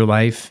change your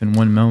life in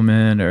one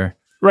moment, or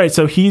right.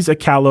 So he's a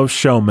callow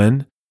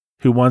showman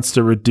who wants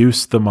to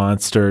reduce the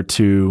monster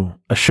to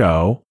a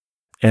show,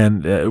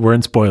 and we're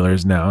in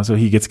spoilers now, so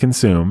he gets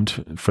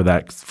consumed for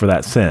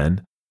that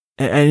sin,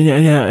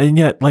 and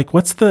yet, like,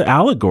 what's the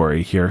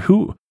allegory here?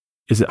 Who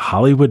is it?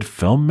 Hollywood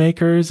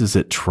filmmakers? Is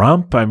it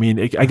Trump? I mean,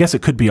 I guess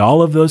it could be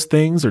all of those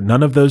things, or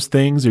none of those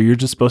things, or you're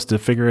just supposed to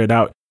figure it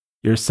out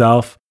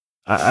yourself.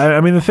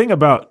 I mean, the thing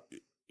about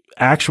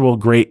actual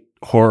great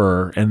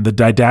horror and the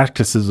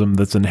didacticism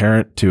that's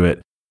inherent to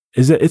it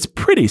is that it's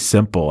pretty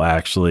simple,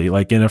 actually.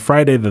 Like in a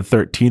Friday the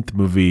 13th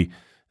movie,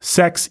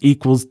 sex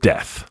equals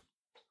death.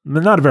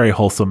 Not a very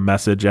wholesome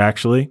message,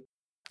 actually,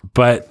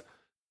 but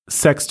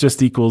sex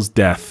just equals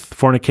death.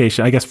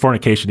 Fornication, I guess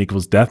fornication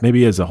equals death.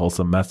 Maybe is a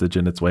wholesome message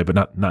in its way,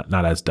 but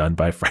not as done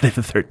by Friday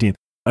the 13th.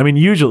 I mean,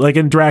 usually, like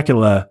in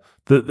Dracula,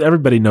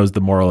 everybody knows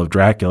the moral of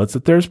Dracula. It's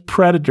that there's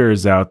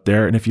predators out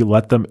there, and if you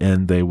let them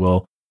in, they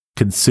will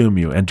consume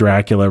you, and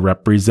Dracula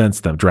represents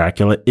them.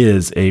 Dracula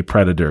is a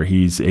predator.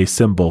 He's a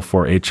symbol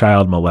for a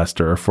child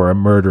molester, or for a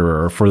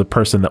murderer, or for the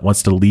person that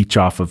wants to leech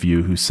off of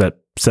you, who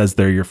says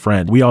they're your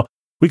friend. We all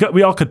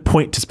could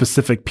point to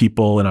specific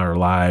people in our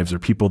lives or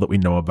people that we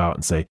know about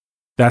and say,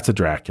 that's a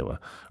Dracula.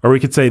 Or we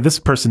could say, this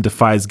person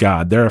defies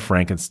God. They're a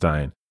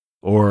Frankenstein.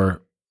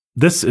 Or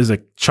this is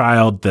a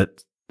child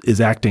that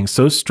is acting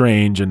so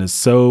strange and is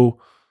so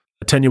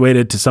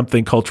attenuated to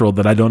something cultural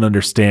that I don't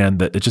understand,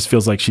 that it just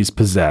feels like she's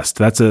possessed.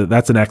 That's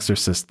an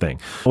exorcist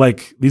thing.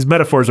 Like, these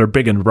metaphors are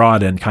big and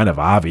broad and kind of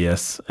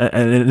obvious.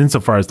 And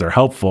insofar as they're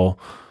helpful,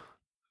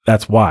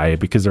 that's why,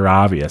 because they're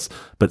obvious.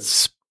 But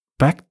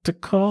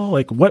spectacle,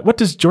 like what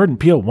does Jordan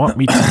Peele want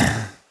me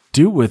to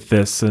do with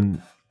this,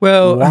 and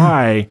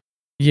why?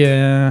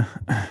 Yeah.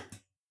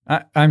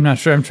 I'm not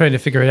sure. I'm trying to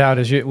figure it out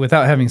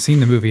without having seen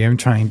the movie. I'm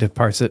trying to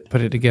parse it,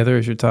 put it together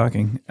as you're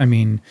talking. I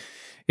mean,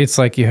 it's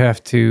like you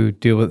have to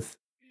deal with,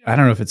 I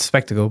don't know if it's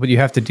spectacle, but you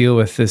have to deal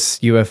with this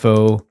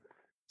UFO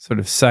sort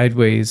of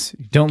sideways.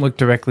 Don't look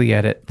directly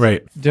at it.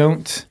 Right.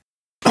 Don't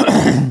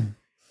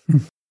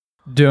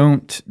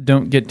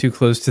get too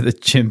close to the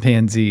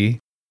chimpanzee.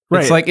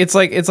 Right. It's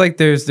like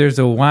there's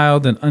a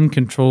wild and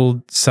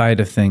uncontrolled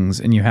side of things,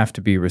 and you have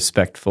to be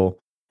respectful.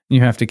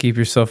 You have to keep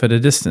yourself at a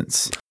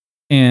distance.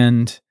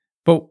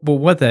 But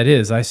what that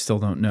is, I still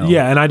don't know.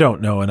 Yeah, and I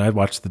don't know, and I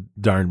watched the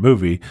darn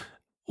movie.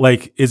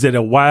 Like, is it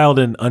a wild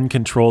and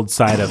uncontrolled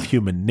side of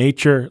human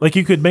nature? Like,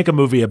 you could make a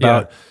movie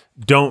about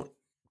don't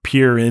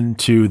peer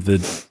into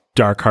the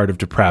dark heart of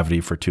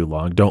depravity for too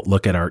long. Don't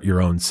look at your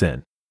own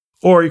sin.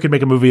 Or you could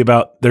make a movie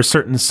about there's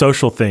certain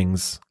social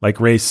things like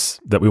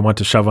race that we want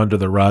to shove under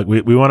the rug.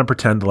 We want to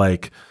pretend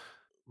like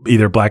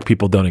either black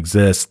people don't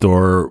exist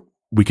or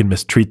we can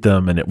mistreat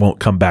them and it won't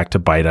come back to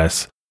bite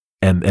us.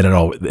 And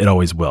it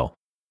always will.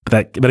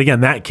 But again,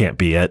 that can't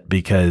be it,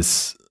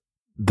 because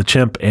the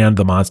chimp and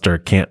the monster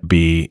can't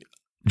be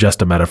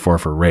just a metaphor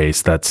for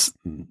race.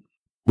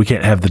 We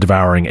can't have the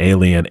devouring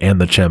alien and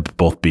the chimp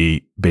both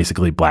be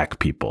basically black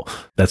people.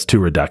 That's too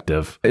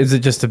reductive. Is it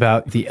just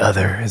about the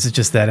other? Is it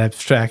just that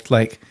abstract?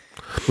 Like,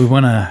 we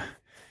want to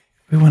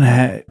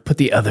put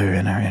the other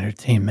in our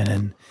entertainment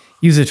and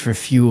use it for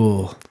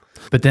fuel.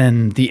 But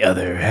then the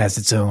other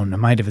has a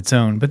mind of its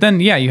own. But then,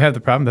 you have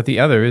the problem that the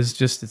other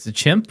is it's a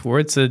chimp or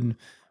it's a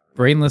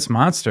brainless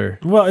monster.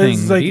 Well,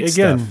 it's like,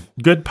 again,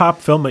 good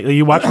pop film. Like,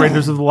 you watch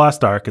Raiders of the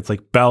Lost Ark. It's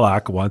like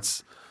Belloc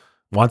wants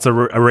a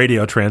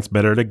radio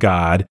transmitter to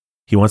God.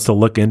 He wants to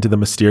look into the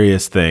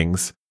mysterious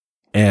things,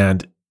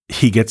 and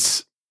he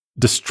gets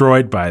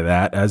destroyed by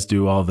that, as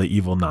do all the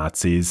evil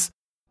Nazis.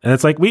 And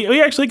it's like,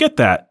 we actually get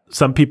that.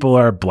 Some people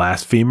are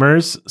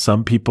blasphemers.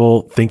 Some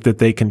people think that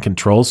they can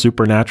control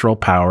supernatural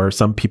power.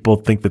 Some people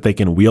think that they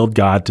can wield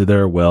God to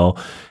their will,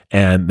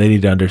 and they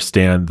need to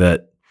understand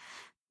that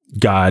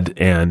God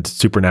and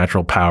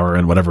supernatural power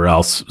and whatever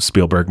else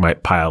Spielberg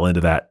might pile into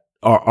that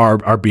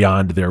are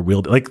beyond their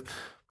wield. Like,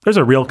 there's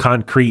a real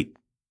concrete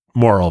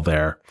moral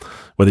there,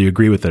 whether you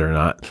agree with it or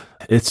not.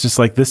 It's just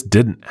like, this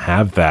didn't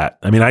have that.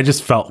 I mean, I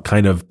just felt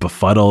kind of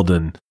befuddled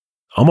and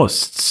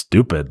almost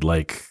stupid.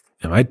 Like,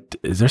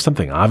 is there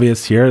something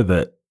obvious here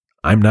that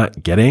I'm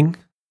not getting?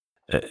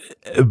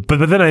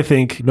 But then I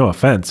think, no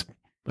offense,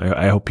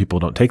 I hope people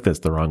don't take this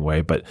the wrong way,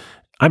 but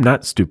I'm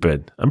not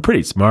stupid. I'm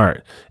pretty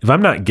smart. If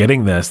I'm not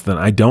getting this, then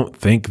I don't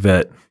think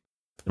that,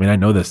 I mean, I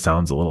know this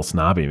sounds a little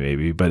snobby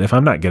maybe, but if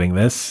I'm not getting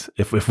this,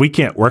 if we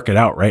can't work it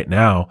out right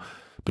now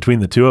between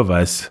the two of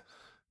us,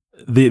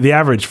 the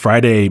average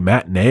Friday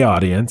matinee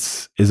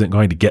audience isn't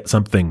going to get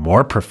something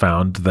more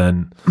profound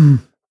than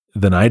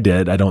I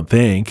did, I don't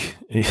think.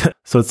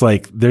 So it's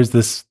like, there's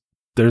this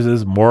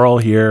moral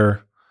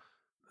here.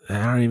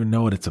 I don't even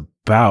know what it's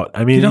about.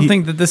 I mean, you don't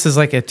think that this is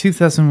like a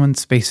 2001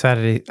 Space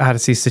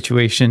Odyssey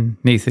situation,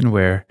 Nathan,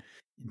 where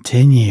in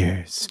 10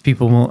 years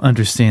people will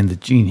understand the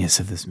genius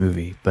of this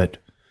movie, but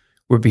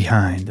we're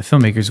behind. The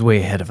filmmaker's way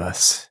ahead of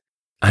us.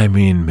 I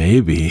mean,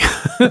 maybe.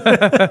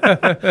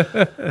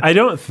 I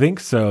don't think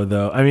so,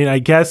 though. I mean, I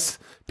guess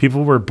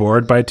people were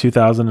bored by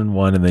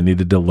 2001 and they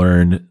needed to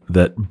learn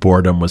that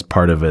boredom was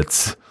part of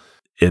its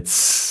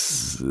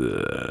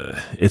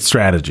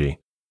strategy.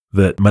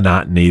 That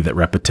monotony, that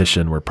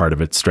repetition were part of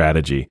its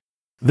strategy.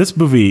 This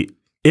movie,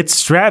 its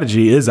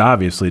strategy is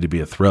obviously to be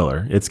a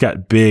thriller. It's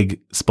got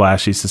big,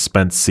 splashy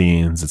suspense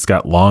scenes. It's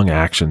got long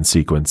action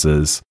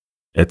sequences.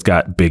 It's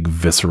got big,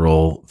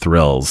 visceral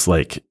thrills.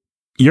 Like,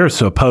 you're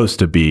supposed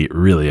to be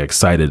really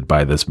excited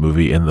by this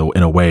movie in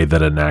a way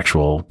that an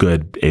actual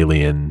good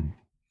alien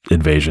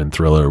invasion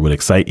thriller would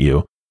excite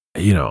you.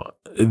 You know,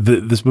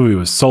 this movie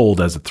was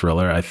sold as a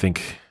thriller. I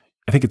think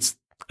it's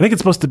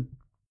supposed to.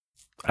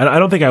 I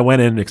don't think I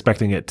went in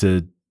expecting it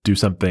to do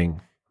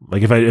something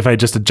like, if I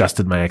just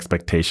adjusted my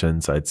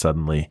expectations, I'd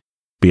suddenly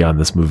be on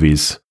this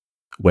movie's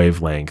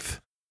wavelength.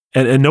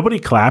 And nobody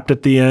clapped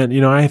at the end.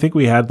 You know, I think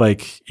we had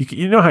like,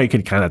 you know how you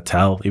can kind of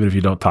tell, even if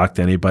you don't talk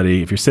to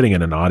anybody, if you're sitting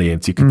in an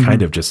audience, you can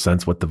kind of just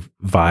sense what the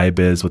vibe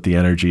is, what the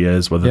energy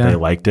is, whether they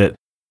liked it.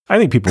 I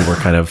think people were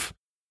kind of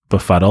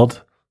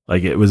befuddled.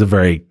 Like, it was a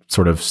very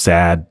sort of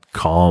sad,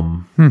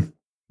 calm,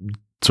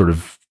 sort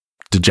of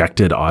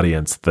dejected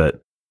audience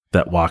that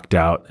walked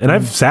out. And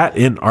I've sat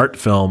in art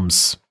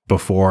films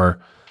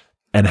before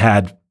and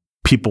had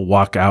people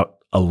walk out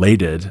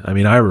elated. I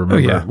mean, I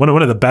remember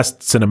one of the best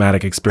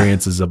cinematic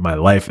experiences of my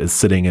life is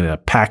sitting in a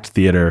packed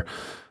theater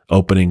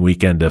opening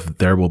weekend of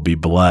There Will Be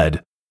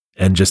Blood,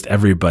 and just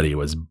everybody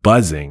was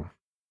buzzing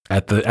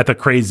at the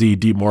crazy,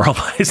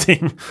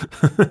 demoralizing,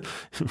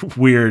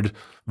 weird,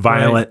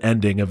 violent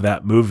ending of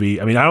that movie.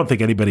 I mean, I don't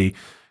think anybody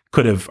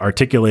could have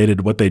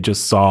articulated what they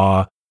just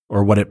saw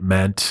or what it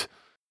meant.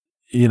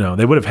 You know,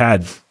 they would have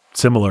had a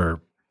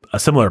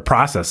similar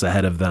process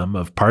ahead of them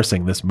of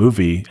parsing this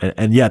movie,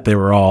 and yet they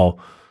were all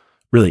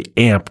really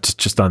amped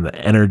just on the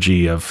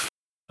energy of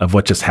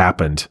what just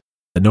happened.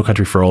 And No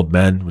Country for Old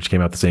Men, which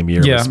came out the same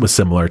year, was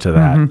similar to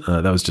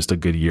that. That was just a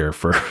good year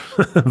for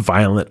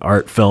violent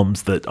art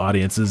films that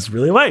audiences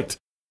really liked.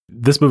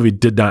 This movie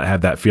did not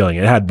have that feeling.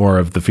 It had more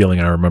of the feeling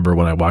I remember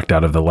when I walked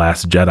out of The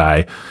Last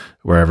Jedi,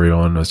 where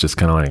everyone was just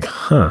kind of like,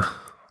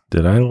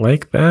 Did I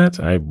like that?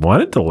 I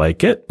wanted to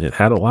like it. It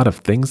had a lot of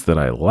things that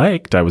I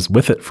liked. I was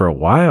with it for a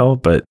while,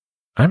 but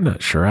I'm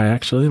not sure I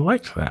actually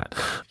liked that.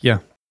 Yeah.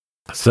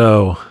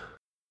 So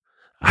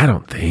I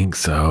don't think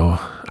so.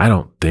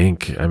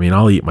 I mean,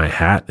 I'll eat my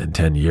hat in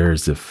 10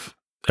 years if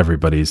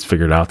everybody's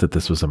figured out that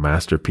this was a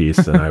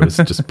masterpiece and I was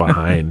just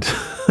behind.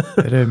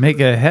 Better make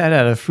a hat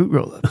out of fruit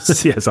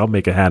roll-ups. Yes, I'll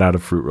make a hat out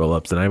of fruit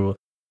roll-ups and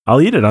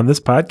I'll eat it on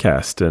this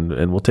podcast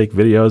and we'll take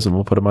videos and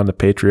we'll put them on the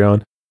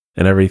Patreon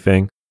and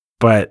everything.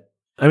 But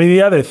I mean,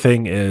 the other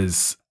thing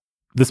is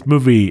this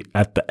movie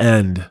at the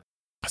end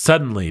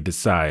suddenly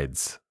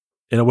decides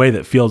in a way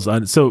that feels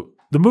so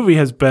the movie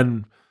has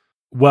been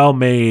well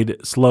made,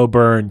 slow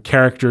burn,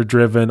 character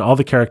driven. All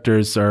the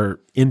characters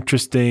are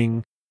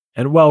interesting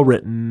and well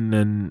written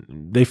and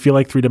they feel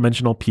like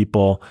three-dimensional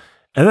people.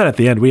 And then at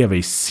the end, we have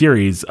a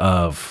series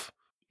of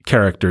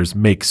characters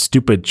make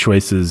stupid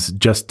choices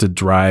just to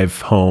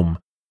drive home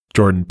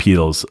Jordan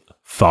Peele's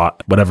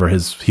thought, whatever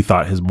he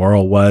thought his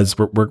moral was.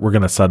 We're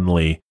going to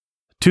suddenly,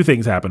 two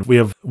things happen. We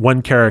have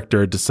one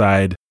character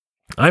decide,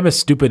 I'm a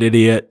stupid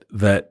idiot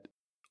that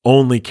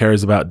only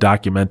cares about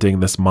documenting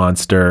this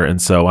monster,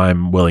 and so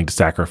I'm willing to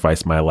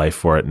sacrifice my life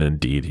for it. And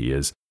indeed, he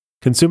is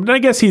consumed. And I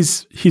guess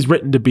he's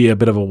written to be a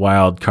bit of a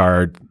wild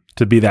card,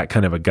 to be that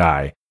kind of a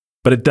guy.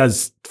 But it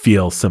does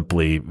feel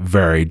simply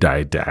very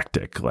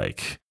didactic.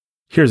 Like,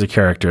 here's a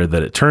character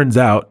that it turns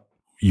out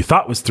you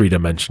thought was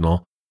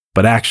three-dimensional,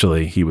 but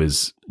actually he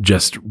was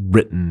just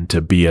written to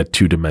be a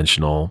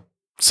two-dimensional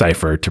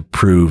cipher to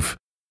prove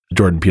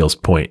Jordan Peele's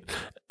point,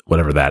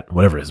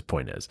 whatever his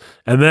point is.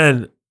 And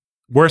then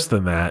worse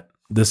than that,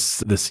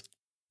 this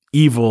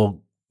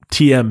evil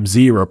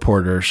TMZ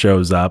reporter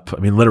shows up. I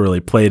mean, literally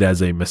played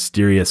as a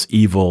mysterious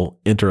evil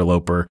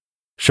interloper,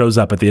 shows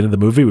up at the end of the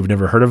movie. We've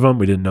never heard of him.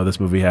 We didn't know this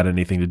movie had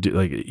anything to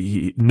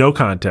do, no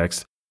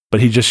context,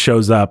 but he just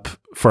shows up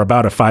for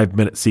about a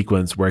 5-minute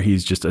sequence where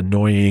he's just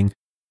annoying,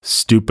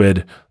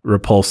 stupid,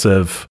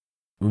 repulsive,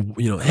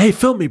 hey,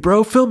 film me,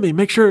 bro, film me,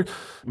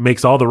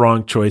 makes all the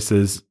wrong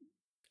choices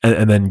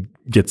and then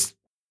gets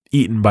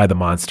eaten by the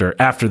monster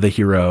after the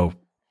hero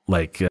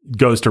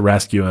goes to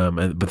rescue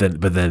him. But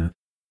then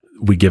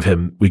we give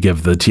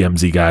the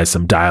TMZ guy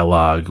some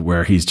dialogue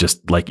where he's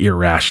just like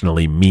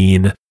irrationally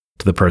mean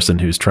to the person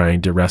who's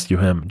trying to rescue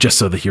him, just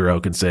so the hero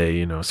can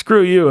say,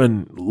 screw you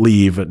and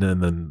leave. And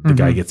then the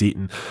guy gets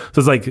eaten. So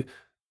it's like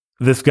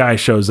this guy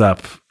shows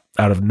up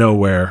out of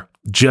nowhere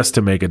just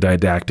to make a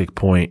didactic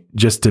point,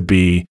 just to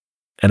be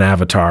an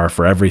avatar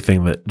for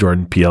everything that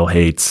Jordan Peele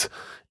hates,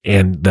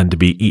 and then to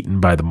be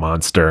eaten by the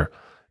monster.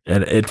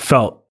 And it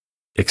felt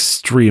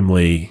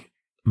extremely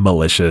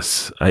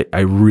malicious.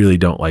 I really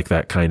don't like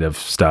that kind of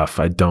stuff.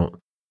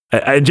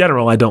 In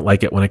general, I don't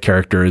like it when a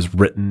character is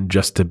written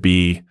just to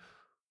be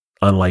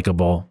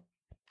unlikable.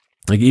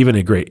 Like even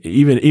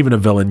a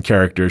villain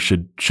character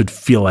should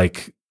feel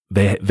like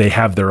they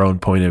have their own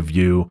point of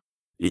view.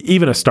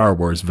 Even a Star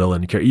Wars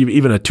villain,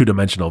 even a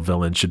two-dimensional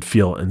villain should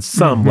feel in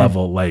some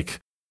level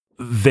like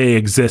they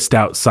exist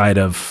outside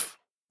of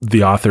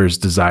the author's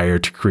desire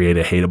to create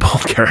a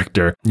hateable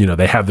character.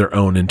 They have their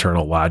own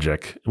internal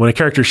logic. When a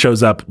character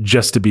shows up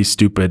just to be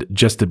stupid,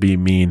 just to be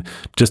mean,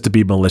 just to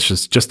be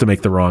malicious, just to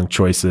make the wrong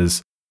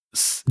choices,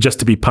 just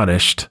to be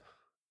punished,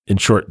 in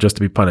short, just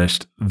to be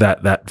punished,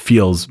 that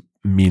feels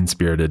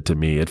mean-spirited to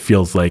me. It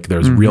feels like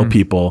there's real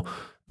people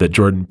that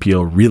Jordan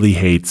Peele really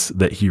hates,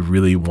 that he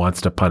really wants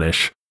to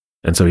punish.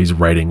 And so he's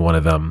writing one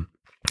of them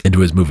into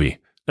his movie.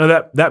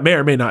 Now that may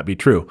or may not be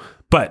true,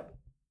 but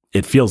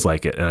it feels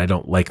like it, and I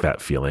don't like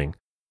that feeling.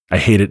 I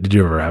hate it. Did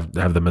you ever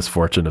have the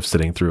misfortune of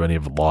sitting through any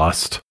of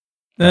Lost?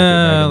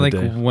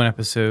 One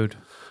episode.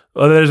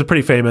 Well, there's a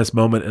pretty famous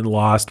moment in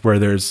Lost where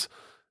there's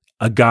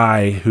a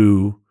guy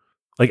who,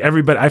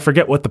 everybody, I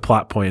forget what the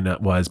plot point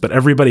was, but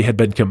everybody had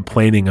been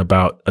complaining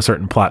about a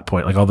certain plot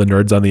point. Like all the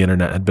nerds on the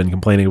internet had been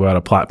complaining about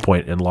a plot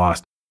point in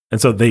Lost.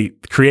 And so they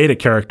create a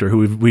character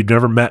who we'd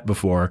never met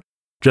before,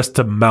 just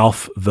to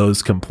mouth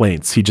those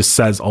complaints. He just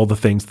says all the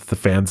things that the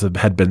fans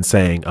had been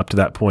saying up to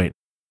that point.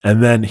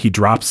 And then he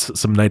drops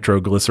some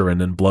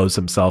nitroglycerin and blows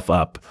himself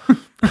up.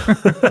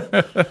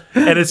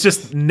 And it's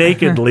just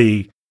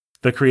nakedly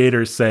the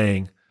creators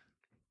saying,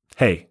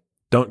 hey,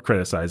 don't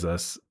criticize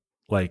us.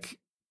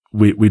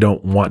 We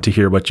don't want to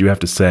hear what you have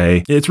to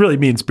say. It's really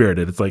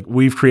mean-spirited. It's like,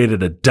 we've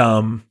created a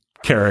dumb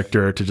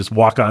character to just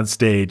walk on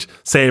stage,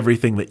 say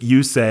everything that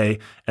you say,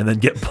 and then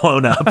get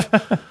blown up.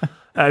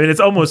 I mean, it's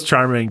almost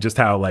charming just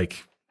how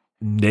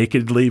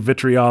nakedly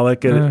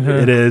vitriolic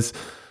it is,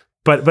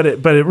 but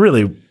it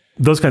really,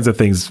 those kinds of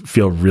things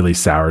feel really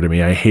sour to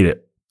me. I hate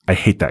it. I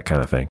hate that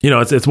kind of thing.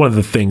 It's one of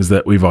the things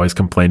that we've always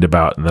complained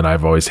about, and that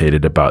I've always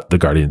hated about the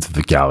Guardians of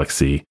the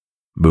Galaxy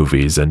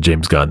movies and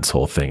James Gunn's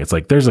whole thing. It's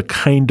like there's a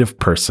kind of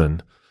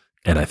person,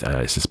 and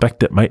I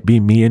suspect it might be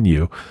me and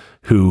you,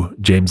 who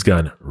James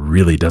Gunn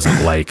really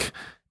doesn't like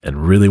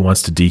and really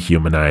wants to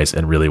dehumanize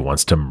and really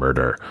wants to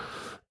murder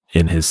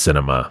in his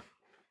cinema.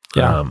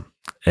 Yeah.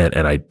 And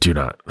I do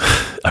not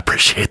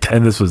appreciate that.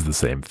 And this was the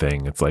same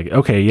thing. It's like,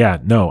 okay, yeah,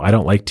 no, I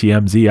don't like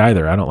TMZ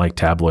either. I don't like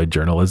tabloid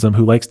journalism.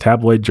 Who likes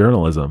tabloid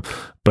journalism?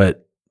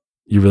 but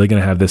you're really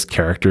going to have this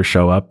character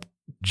show up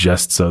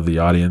just so the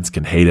audience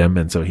can hate him,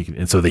 and so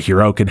the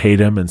hero can hate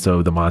him, and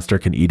so the monster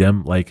can eat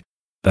him. Like,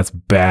 that's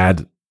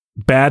bad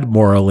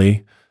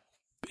morally.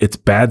 It's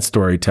bad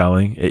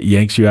storytelling. It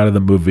yanks you out of the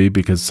movie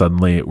because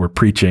suddenly we're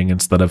preaching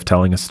instead of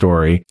telling a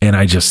story. And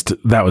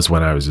that was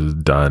when I was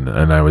done,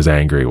 and I was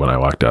angry when I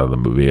walked out of the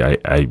movie.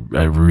 I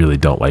really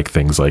don't like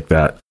things like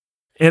that.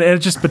 And it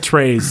just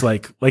betrays,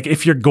 like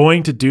if you're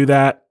going to do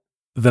that,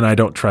 then I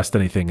don't trust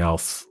anything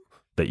else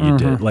that you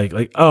did.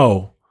 Like,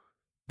 oh,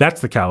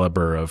 that's the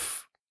caliber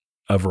of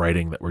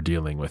writing that we're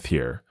dealing with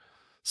here.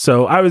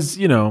 So I was,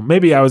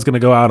 maybe I was going to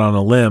go out on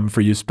a limb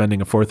for you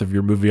spending a fourth of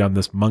your movie on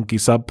this monkey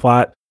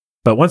subplot.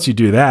 But once you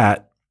do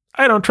that,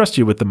 I don't trust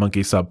you with the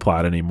monkey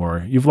subplot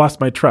anymore. You've lost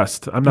my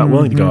trust. I'm not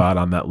willing to go out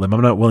on that limb.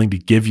 I'm not willing to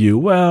give you,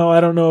 well,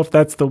 I don't know if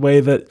that's the way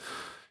that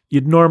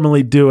you'd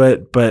normally do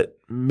it, but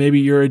maybe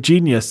you're a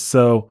genius,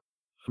 so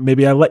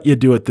maybe I let you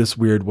do it this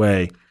weird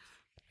way.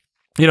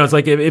 It's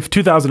like if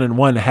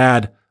 2001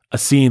 had a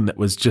scene that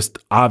was just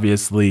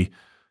obviously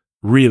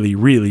really,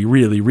 really,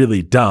 really,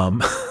 really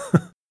dumb,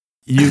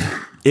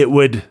 it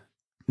would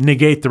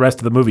negate the rest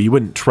of the movie. You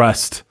wouldn't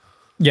trust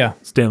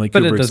Stanley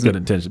Kubrick's good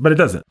intentions, but it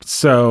doesn't.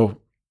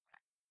 So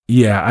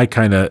yeah, I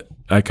kind of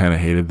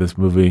hated this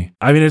movie.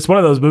 I mean, it's one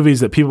of those movies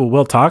that people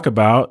will talk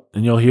about,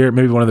 and you'll hear.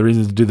 Maybe one of the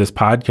reasons to do this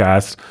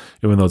podcast,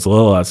 even though it's a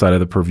little outside of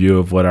the purview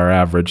of what our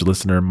average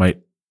listener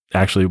might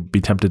actually be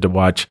tempted to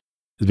watch,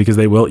 is because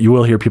you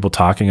will hear people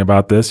talking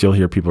about this. You'll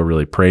hear people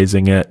really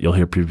praising it. You'll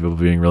hear people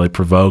being really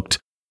provoked.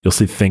 You'll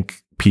see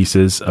think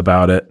pieces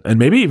about it. And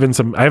maybe even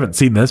I haven't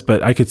seen this,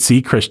 but I could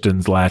see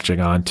Christians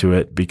latching onto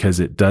it because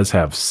it does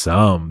have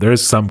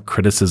there's some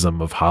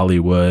criticism of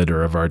Hollywood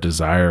or of our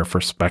desire for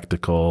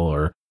spectacle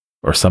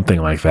or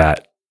something like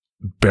that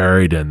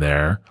buried in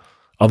there.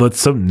 Although it's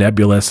so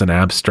nebulous and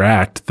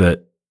abstract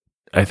that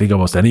I think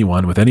almost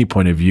anyone with any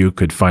point of view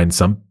could find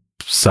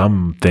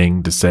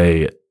something to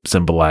say it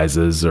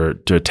symbolizes or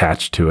to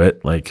attach to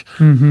it. Like,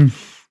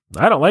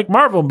 I don't like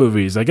Marvel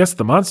movies. I guess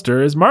the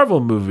monster is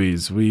Marvel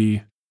movies.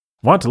 We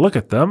want to look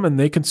at them and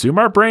they consume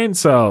our brain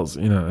cells.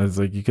 It's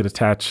like you could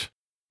attach,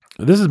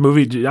 this is a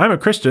movie, I'm a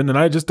Christian and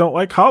I just don't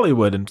like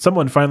Hollywood. And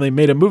someone finally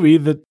made a movie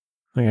that,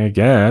 I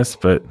guess,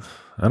 but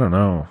I don't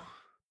know.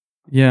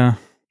 Yeah.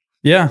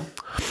 I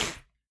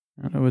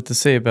don't know what to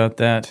say about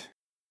that.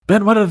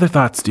 Ben, what other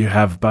thoughts do you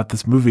have about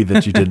this movie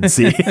that you didn't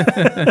see?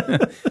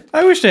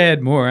 I wish I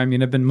had more. I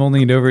mean, I've been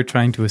mulling it over,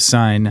 trying to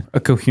assign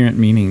a coherent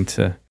meaning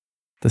to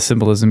the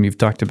symbolism you've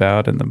talked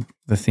about and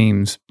the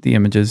themes, the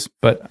images,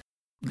 but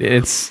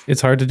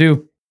it's hard to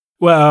do.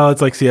 Well,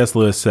 it's like C.S.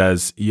 Lewis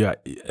says,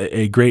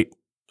 a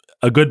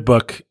good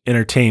book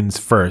entertains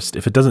first.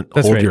 If it doesn't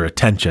hold your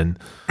attention,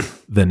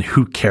 then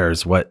who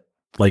cares what,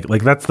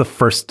 like that's the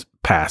first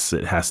pass.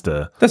 It has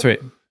to. That's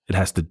right. It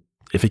has to.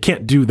 If it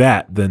can't do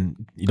that,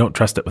 then you don't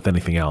trust it with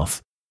anything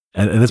else.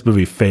 And this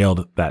movie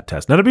failed that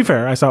test. Now, to be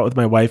fair, I saw it with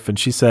my wife and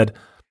she said,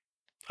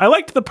 I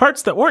liked the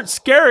parts that weren't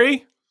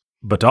scary.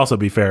 But to also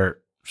be fair,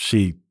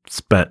 she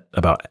spent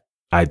about,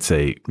 I'd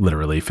say,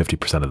 literally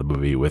 50% of the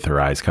movie with her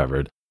eyes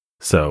covered.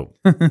 So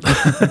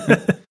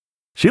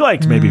she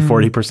liked maybe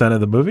 40%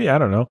 of the movie. I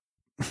don't know.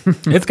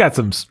 It's got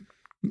some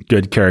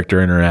good character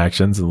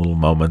interactions and little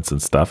moments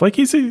and stuff. Like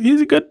he's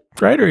a good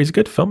writer. He's a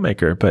good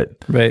filmmaker,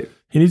 but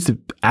he needs to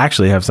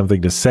actually have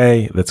something to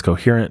say that's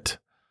coherent.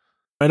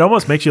 It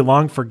almost makes you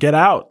long for Get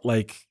Out.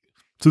 Like,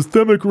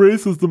 systemic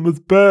racism is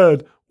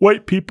bad.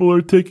 White people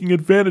are taking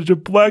advantage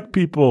of black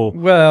people.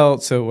 Well,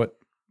 so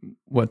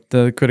what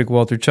the critic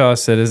Walter Chaw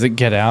said is that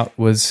Get Out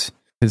was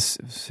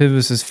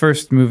his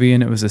first movie,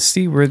 and it was a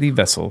seaworthy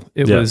vessel.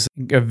 It was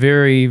a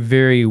very,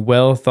 very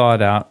well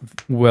thought out,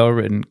 well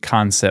written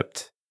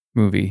concept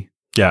movie.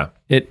 Yeah,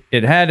 it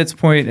had its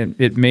point.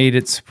 It made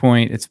its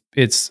point.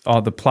 It's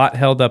all the plot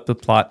held up. The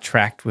plot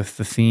tracked with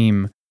the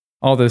theme.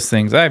 All those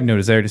things. I have no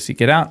desire to see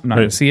Get Out. I'm not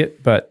going to see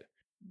it, but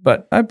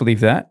I believe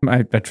that.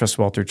 I trust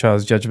Walter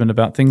Chaw's judgment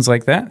about things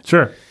like that.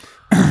 Sure.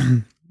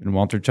 And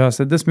Walter Chaw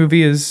said this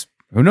movie is,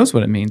 who knows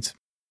what it means.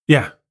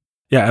 Yeah.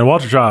 Yeah. And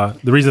Walter Chaw,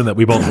 the reason that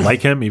we both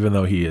like him, even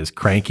though he is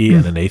cranky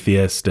and an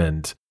atheist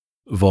and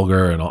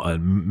vulgar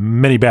and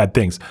many bad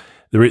things,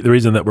 the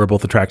reason that we're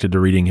both attracted to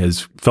reading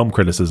his film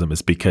criticism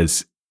is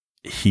because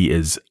he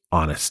is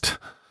honest.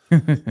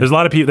 There's a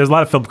lot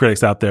of film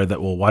critics out there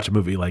that will watch a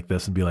movie like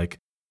this and be like,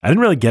 I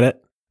didn't really get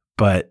it,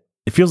 but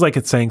it feels like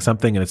it's saying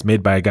something and it's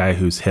made by a guy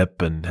who's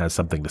hip and has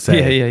something to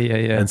say.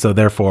 Yeah. And so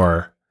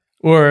therefore...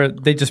 Or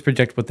they just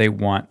project what they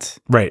want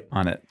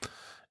on it.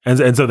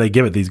 And so they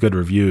give it these good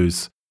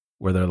reviews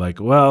where they're like,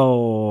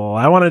 well,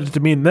 I wanted it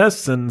to mean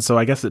this, and so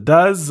I guess it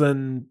does,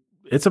 and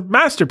it's a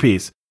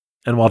masterpiece.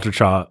 And Walter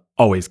Chaw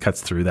always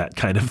cuts through that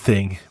kind of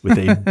thing with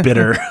a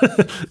bitter,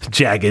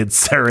 jagged,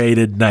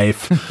 serrated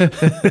knife.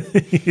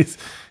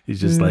 He's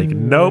just like,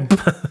 nope.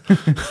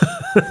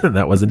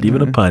 That wasn't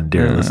even a pun,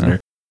 dear listener.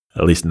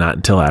 At least not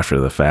until after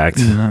the fact.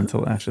 Not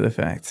until after the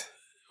fact.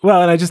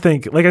 Well, and I just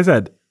think, like I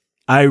said,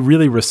 I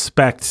really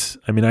respect,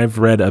 I've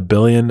read a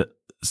billion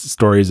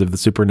stories of the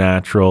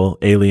supernatural,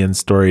 alien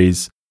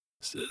stories,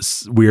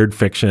 weird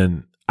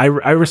fiction. I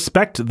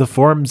respect the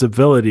forum's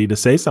ability to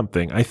say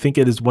something. I think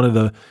it is one of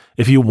the,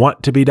 if you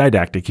want to be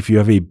didactic, if you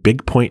have a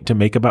big point to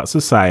make about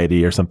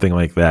society or something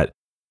like that,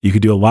 you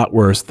could do a lot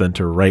worse than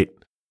to write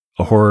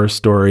a horror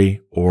story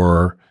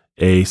or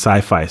a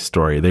sci-fi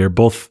story. They are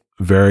both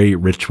very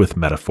rich with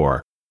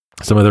metaphor.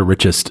 Some of the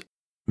richest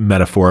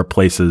metaphor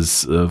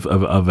places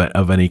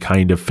of any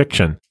kind of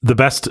fiction. The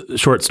best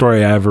short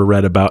story I ever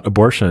read about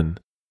abortion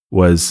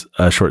was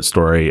a short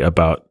story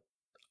about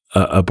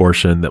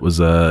abortion that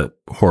was a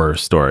horror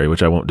story,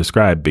 which I won't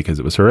describe because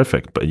it was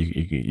horrific, but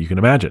you can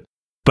imagine.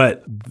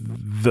 But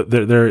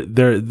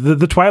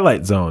the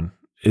Twilight Zone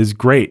is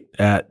great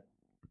at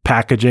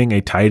packaging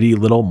a tidy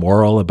little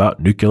moral about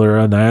nuclear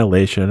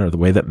annihilation, or the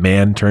way that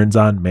man turns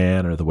on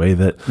man, or the way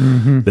that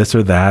this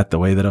or that, the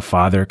way that a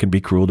father can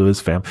be cruel to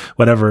his family,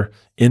 whatever,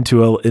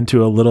 into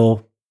a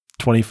little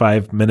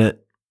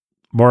 25-minute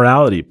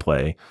morality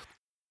play.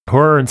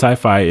 Horror and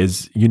sci-fi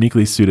is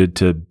uniquely suited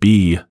to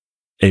be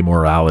a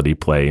morality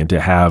play and to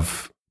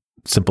have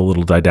simple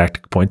little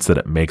didactic points that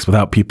it makes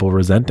without people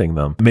resenting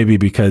them. Maybe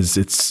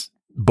because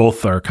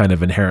both are kind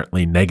of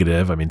inherently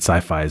negative. I mean,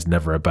 sci-fi is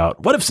never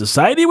about, what if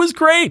society was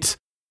great?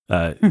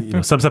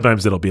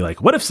 Sometimes it'll be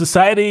like, what if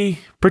society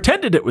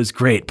pretended it was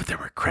great, but there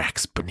were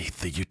cracks beneath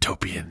the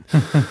utopian?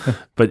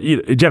 But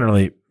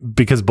generally,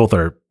 because both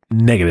are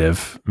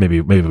negative,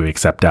 maybe we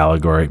accept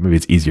allegory. Maybe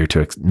it's easier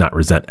to not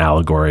resent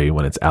allegory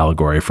when it's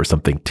allegory for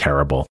something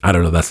terrible. I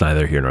don't know. That's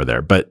neither here nor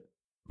there. But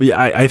yeah,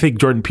 I think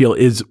Jordan Peele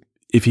is,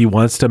 if he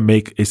wants to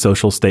make a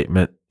social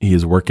statement, he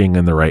is working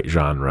in the right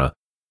genre.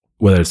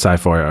 Whether it's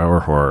sci-fi or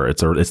horror,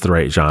 it's the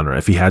right genre.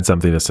 If he had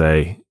something to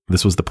say,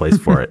 this was the place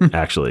for it,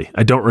 actually.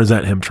 I don't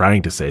resent him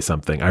trying to say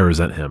something. I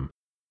resent him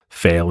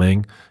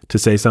failing to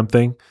say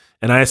something.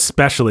 And I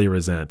especially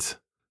resent,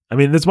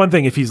 there's one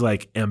thing if he's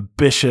like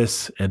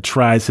ambitious and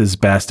tries his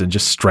best and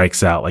just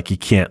strikes out, like he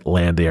can't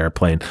land the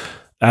airplane.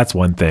 That's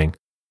one thing.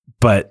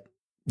 But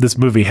this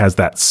movie has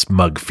that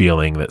smug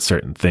feeling that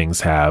certain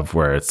things have,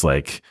 where it's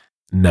like,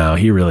 no,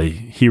 he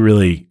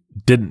really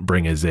didn't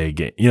bring his A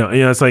game.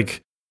 It's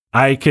like,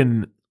 I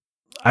can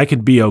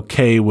be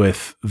okay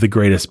with the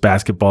greatest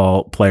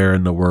basketball player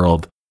in the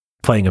world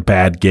playing a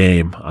bad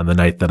game on the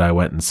night that I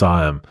went and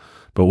saw him.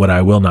 But what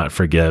I will not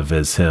forgive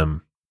is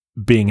him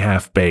being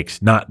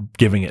half-baked, not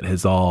giving it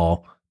his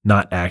all,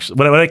 not actually.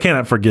 What I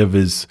cannot forgive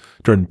is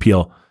Jordan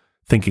Peele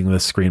thinking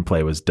this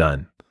screenplay was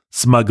done,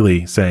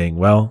 smugly saying,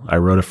 well, I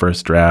wrote a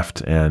first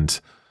draft and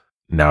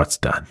now it's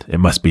done. It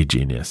must be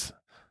genius.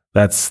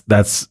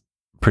 That's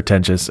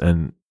pretentious,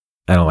 and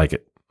I don't like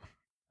it.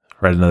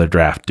 Write another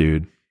draft,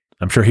 dude.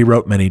 I'm sure he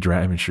wrote many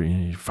drafts. I'm sure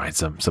you find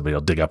somebody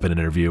will dig up an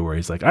interview where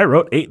he's like, I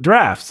wrote 8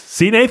 drafts.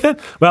 See, Nathan?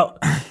 Well,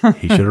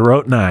 he should have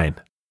wrote 9.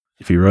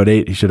 If he wrote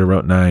 8, he should have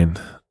wrote 9.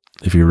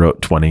 If he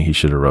wrote 20, he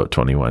should have wrote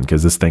 21,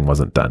 because this thing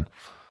wasn't done.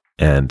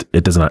 And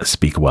it does not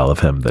speak well of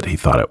him that he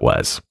thought it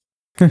was.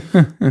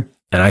 And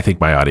I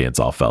think my audience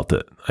all felt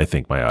it. I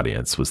think my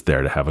audience was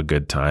there to have a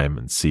good time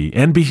and see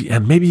and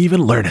maybe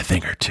even learn a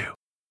thing or two.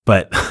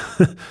 But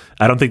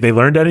I don't think they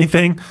learned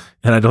anything,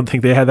 and I don't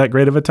think they had that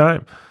great of a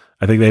time.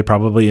 I think they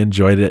probably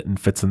enjoyed it in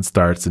fits and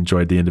starts,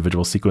 enjoyed the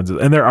individual sequences.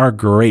 And there are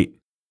great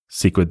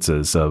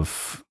sequences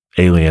of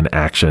alien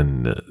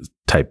action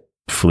type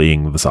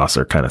fleeing the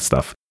saucer kind of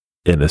stuff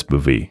in this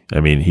movie. I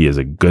mean, he is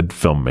a good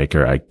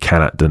filmmaker. I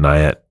cannot deny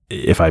it.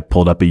 If I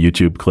pulled up a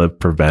YouTube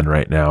clip for Ben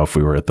right now, if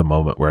we were at the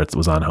moment where it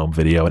was on home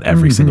video and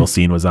every single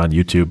scene was on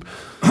YouTube,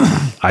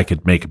 I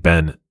could make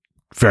Ben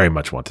very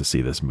much want to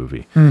see this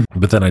movie.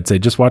 But then I'd say,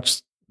 just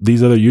watch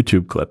these other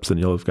YouTube clips and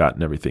you'll have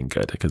gotten everything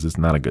good, because it's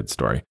not a good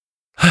story.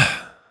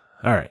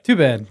 All right. Too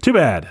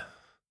bad.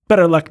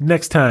 Better luck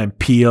next time,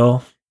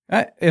 Peele.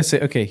 I say,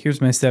 okay, here's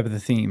my stab at the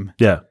theme.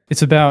 Yeah.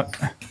 It's about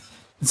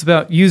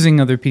using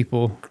other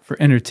people for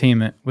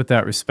entertainment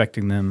without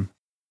respecting them.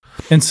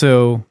 And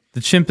so the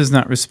chimp is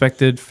not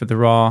respected for the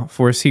raw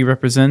force he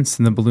represents,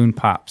 and the balloon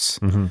pops.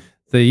 Mm-hmm.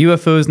 The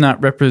UFO is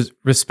not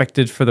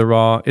respected for the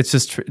raw. It's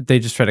just they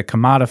just try to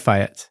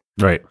commodify it,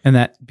 right? And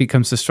that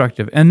becomes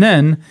destructive. And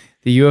then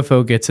the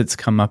UFO gets its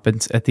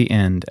comeuppance at the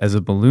end as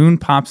a balloon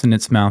pops in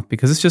its mouth,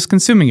 because it's just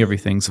consuming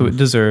everything. So it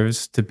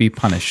deserves to be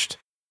punished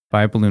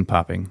by balloon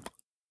popping.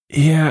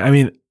 Yeah,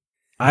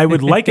 I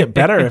would like it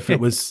better if it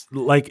was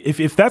like,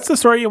 if that's the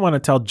story you want to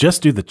tell,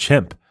 just do the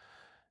chimp.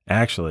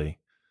 Actually,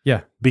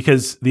 yeah,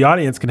 because the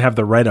audience can have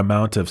the right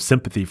amount of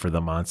sympathy for the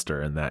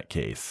monster in that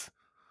case.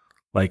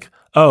 Like,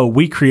 oh,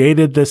 we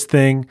created this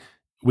thing,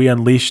 we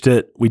unleashed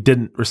it, we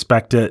didn't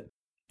respect it,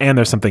 and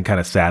there's something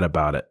kind of sad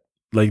about it.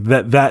 Like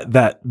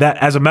that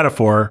as a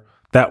metaphor,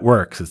 that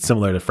works. It's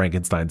similar to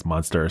Frankenstein's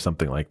monster or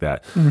something like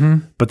that.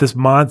 Mm-hmm. But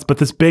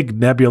this big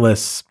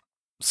nebulous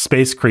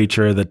space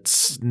creature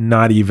that's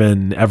not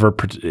even ever,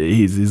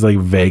 he's like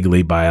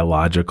vaguely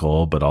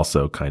biological, but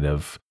also kind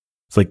of,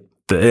 it's like,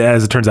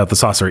 as it turns out, the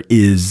saucer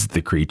is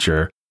the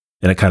creature.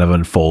 And it kind of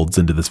unfolds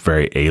into this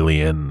very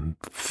alien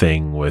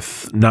thing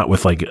with, not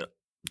with like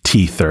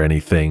teeth or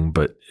anything,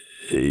 but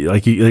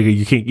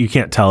you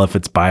can't tell if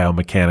it's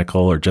biomechanical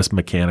or just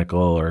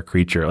mechanical or a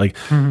creature. Like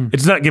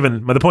it's not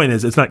given. But the point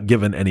is, it's not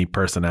given any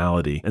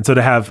personality. And so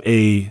to have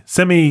a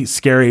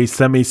semi-scary,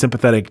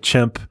 semi-sympathetic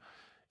chimp,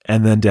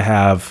 and then to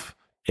have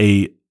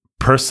a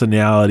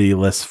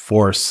personality-less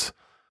force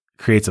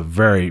creates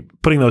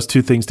putting those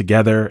two things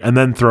together, and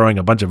then throwing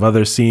a bunch of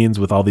other scenes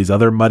with all these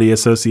other muddy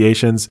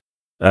associations.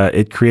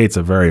 It creates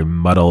a very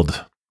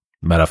muddled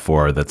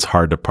metaphor that's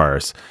hard to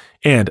parse.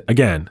 And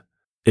again,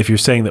 if you're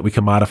saying that we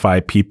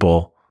commodify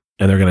people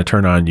and they're going to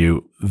turn on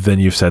you, then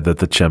you've said that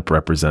the chimp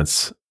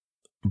represents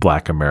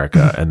Black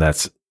America, and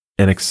that's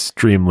an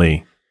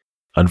extremely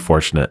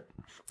unfortunate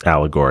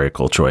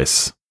allegorical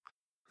choice.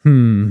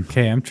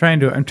 Okay, I'm trying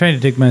to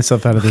dig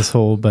myself out of this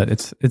hole, but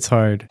it's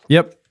hard.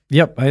 Yep.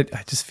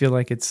 I just feel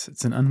like it's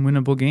an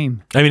unwinnable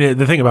game. I mean,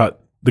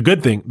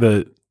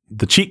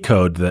 the cheat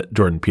code that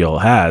Jordan Peele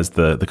has,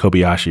 the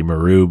Kobayashi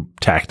Maru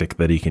tactic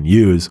that he can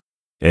use,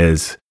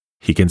 is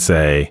he can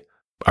say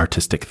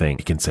artistic thing.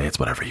 He can say it's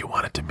whatever you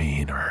want it to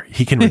mean, or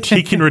he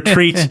can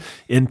retreat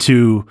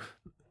into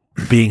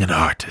being an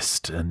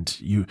artist, and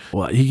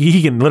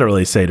he can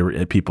literally say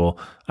to people,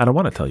 "I don't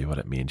want to tell you what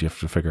it means. You have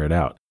to figure it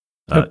out."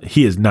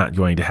 He is not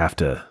going to have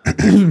to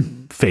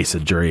face a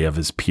jury of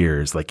his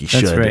peers like he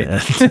should,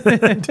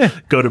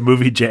 and go to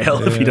movie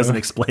jail if he doesn't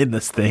explain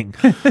this thing,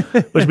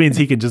 which means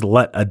he can just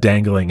let a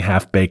dangling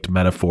half-baked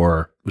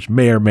metaphor, which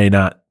may or may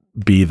not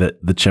be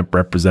that the chimp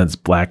represents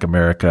Black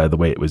America the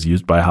way it was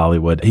used by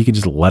Hollywood. He can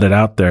just let it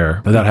out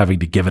there without having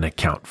to give an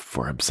account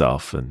for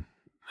himself. And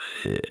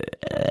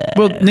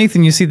well,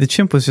 Nathan, you see, the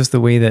chimp was just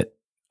the way that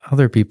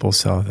other people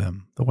saw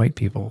them, the white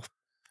people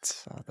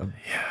saw them.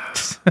 Yeah.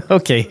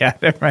 Okay, yeah,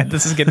 never mind.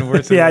 This is getting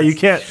worse. Yeah, you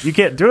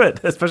can't do it,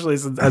 especially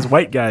as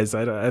white guys.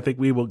 I think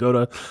we will go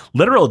to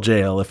literal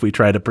jail if we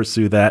try to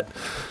pursue that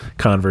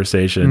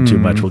conversation too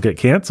much. We'll get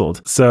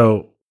canceled.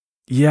 So,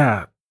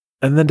 yeah.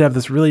 And then to have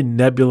this really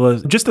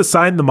nebulous, just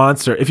assign the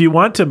monster. If you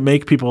want to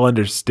make people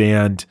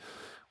understand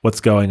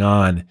what's going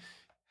on,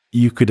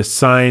 you could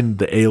assign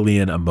the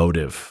alien a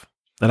motive.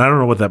 And I don't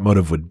know what that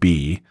motive would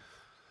be,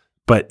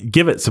 but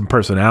give it some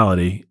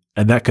personality.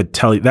 And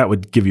that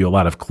would give you a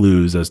lot of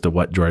clues as to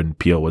what Jordan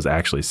Peele was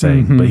actually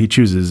saying. But he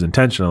chooses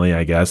intentionally,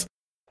 I guess,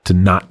 to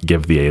not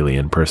give the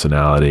alien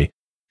personality.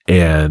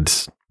 And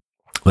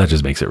that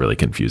just makes it really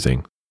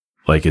confusing.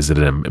 Like, is it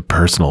an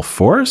impersonal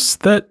force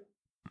that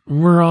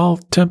we're all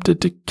tempted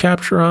to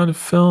capture on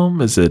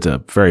film? Is it a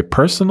very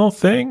personal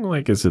thing?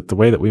 Like, is it the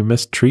way that we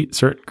mistreat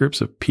certain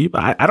groups of people?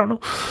 I don't know.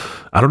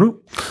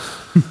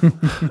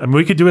 I mean,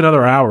 we could do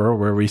another hour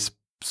where we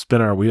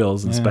spin our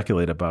wheels and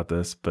speculate about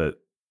this, but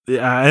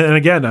yeah, and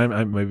again,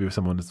 I maybe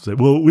someone would say,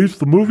 well, at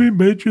least the movie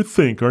made you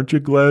think. Aren't you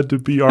glad to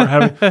be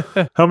having?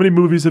 How many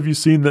movies have you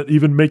seen that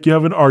even make you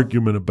have an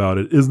argument about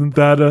it? Isn't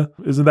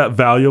that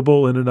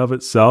valuable in and of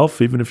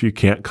itself, even if you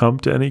can't come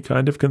to any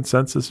kind of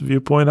consensus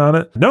viewpoint on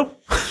it? No,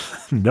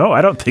 no,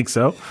 I don't think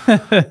so.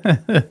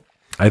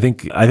 I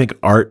think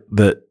art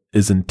that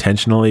is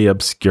intentionally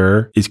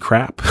obscure is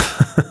crap.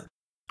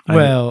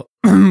 Well,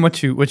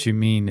 what you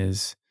mean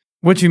is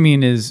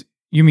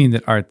you mean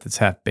that art that's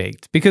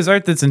half-baked. Because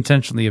art that's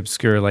intentionally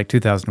obscure, like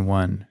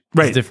 2001,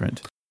 is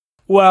different.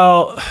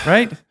 Well...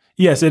 Right?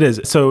 Yes, it is.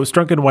 So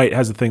Strunk and White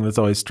has a thing that's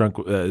always strunk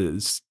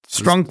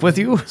with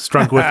you?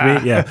 Strunk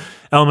with me, yeah.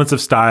 Elements of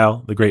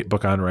Style, the great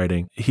book on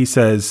writing. He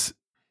says,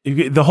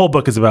 the whole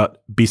book is about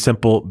be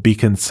simple, be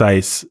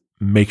concise,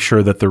 make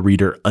sure that the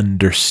reader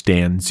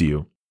understands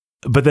you.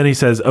 But then he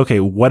says, okay,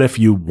 what if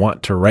you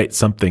want to write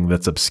something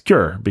that's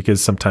obscure?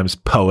 Because sometimes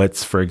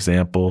poets, for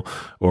example,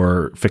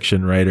 or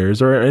fiction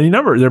writers, or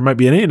there might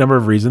be any number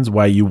of reasons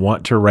why you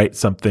want to write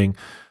something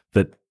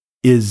that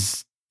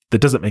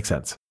doesn't make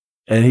sense.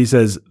 And he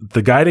says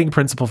the guiding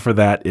principle for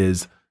that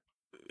is,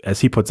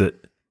 as he puts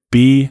it,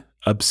 be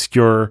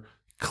obscure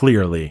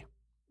clearly.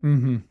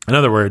 In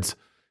other words,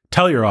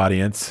 tell your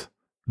audience,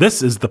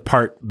 this is the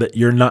part that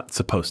you're not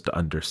supposed to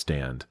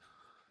understand.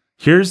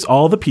 Here's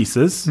all the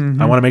pieces.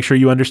 I want to make sure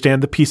you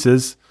understand the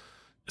pieces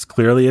as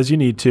clearly as you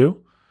need to.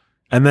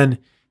 And then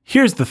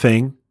here's the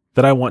thing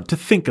that I want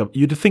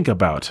you to think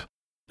about.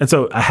 And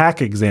so a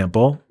hack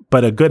example,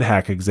 but a good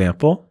hack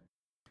example,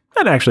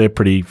 and actually a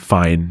pretty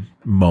fine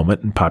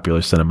moment in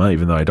popular cinema,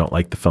 even though I don't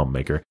like the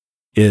filmmaker,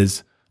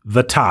 is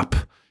the top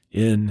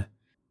in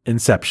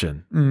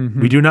Inception.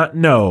 We do not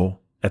know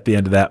at the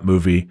end of that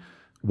movie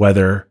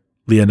whether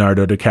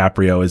Leonardo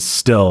DiCaprio is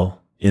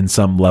still in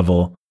some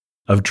level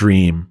of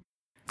dream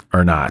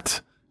or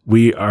not.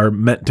 We are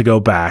meant to go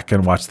back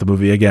and watch the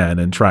movie again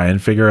and try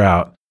and figure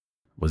out,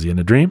 was he in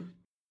a dream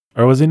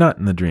or was he not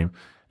in the dream?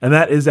 And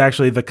that is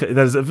actually that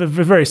is a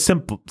very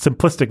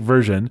simplistic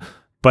version,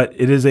 but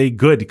it is a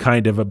good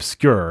kind of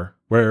obscure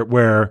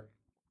where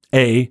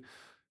the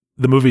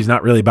movie's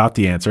not really about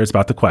the answer, it's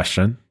about the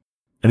question,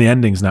 and the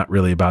ending's not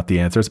really about the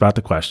answer, it's about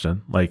the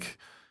question.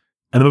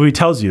 And the movie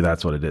tells you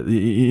that's what it is.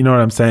 You know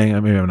what I'm saying?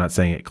 Maybe I'm not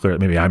saying it clearly.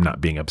 Maybe I'm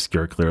not being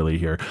obscure clearly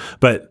here.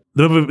 But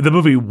the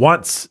movie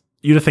wants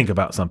you to think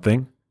about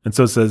something. And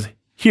so it says,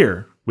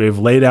 here, We've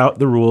laid out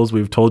the rules.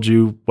 We've told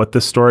you what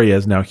this story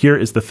is. Now, here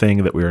is the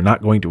thing that we are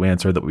not going to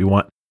answer that we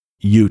want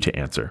you to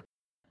answer.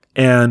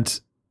 And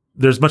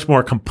there's much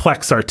more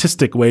complex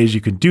artistic ways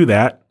you can do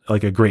that,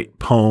 like a great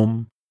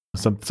poem,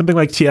 something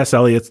like T.S.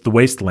 Eliot's The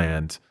Waste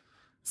Land.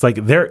 It's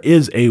like there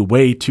is a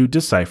way to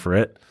decipher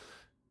it.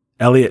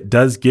 Eliot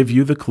does give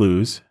you the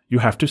clues. You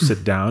have to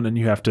sit down and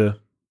you have to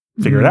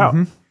figure it out.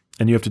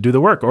 And you have to do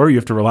the work, or you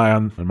have to rely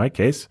on, in my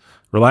case,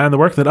 rely on the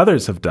work that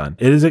others have done.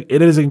 It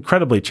is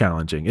incredibly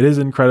challenging. It is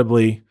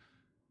incredibly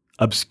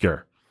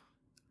obscure.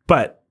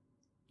 But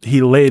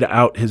he laid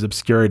out his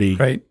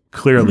obscurity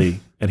clearly,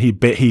 and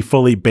he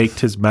fully baked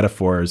his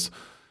metaphors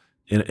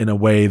in a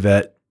way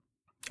that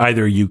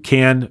either you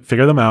can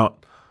figure them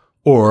out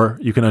or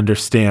you can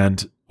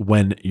understand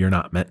when you're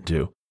not meant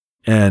to.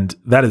 And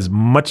that is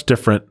much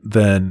different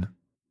than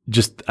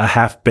just a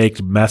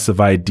half-baked mess of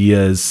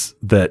ideas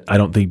that I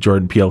don't think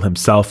Jordan Peele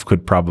himself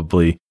could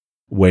probably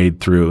wade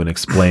through and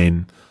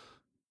explain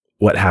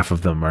what half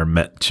of them are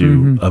meant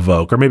to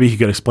evoke. Or maybe he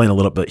could explain a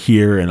little bit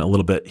here and a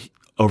little bit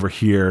over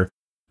here.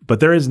 But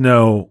there's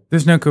no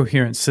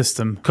coherent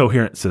system.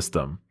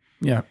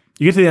 Yeah.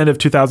 You get to the end of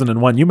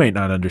 2001, you may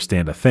not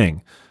understand a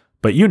thing,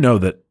 but you know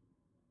that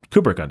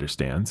Kubrick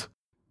understands.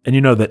 And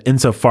you know that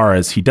insofar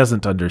as he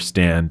doesn't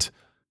understand,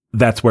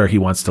 that's where he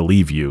wants to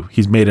leave you.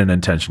 He's made an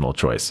intentional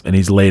choice, and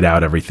he's laid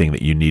out everything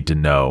that you need to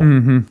know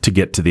to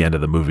get to the end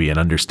of the movie and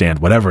understand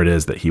whatever it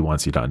is that he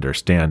wants you to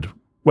understand,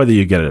 whether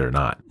you get it or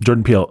not.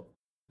 Jordan Peele,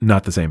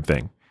 not the same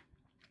thing.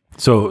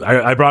 So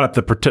I brought up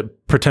the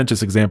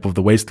pretentious example of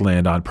The Waste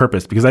Land on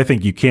purpose because I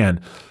think you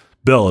can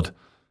build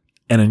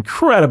an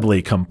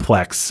incredibly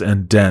complex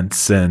and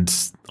dense and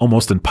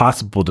almost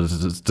impossible to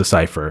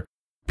decipher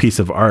piece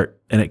of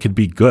art, and it can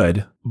be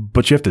good,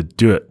 but you have to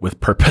do it with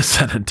purpose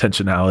and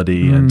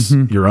intentionality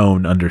and your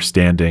own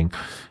understanding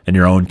and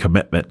your own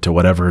commitment to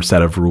whatever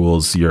set of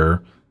rules you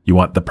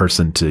want the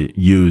person to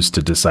use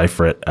to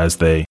decipher it. As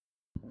they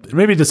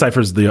maybe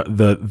deciphers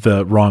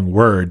the wrong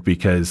word,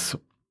 because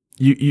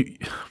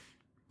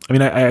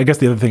I guess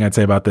the other thing I'd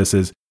say about this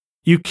is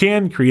you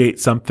can create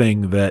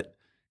something that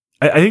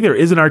I think there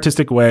is an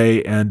artistic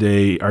way and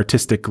a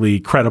artistically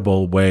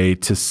credible way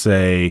to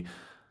say,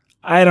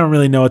 I don't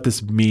really know what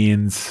this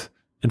means.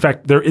 In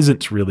fact, there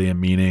isn't really a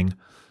meaning,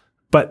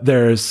 but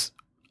there's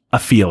a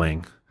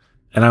feeling,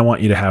 and I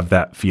want you to have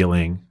that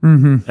feeling.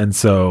 And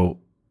so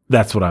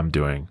that's what I'm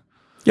doing.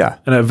 Yeah.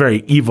 And a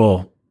very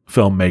evil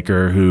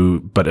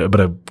filmmaker but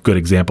a good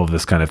example of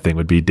this kind of thing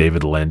would be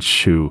David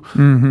Lynch, who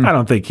I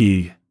don't think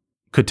he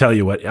could tell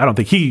you I don't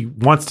think he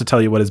wants to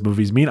tell you what his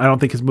movies mean. I don't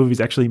think his movies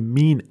actually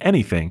mean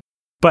anything,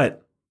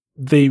 but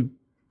they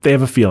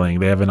have a feeling,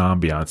 they have an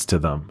ambiance to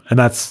them. And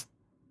that's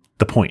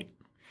the point.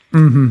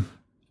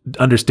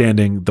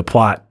 Understanding the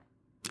plot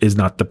is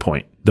not the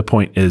point. The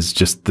point is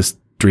just this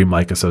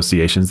dreamlike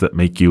associations that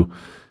make you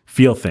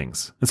feel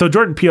things. And so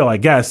Jordan Peele, I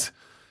guess,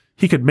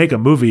 he could make a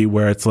movie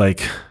where it's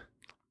like,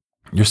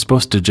 you're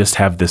supposed to just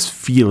have this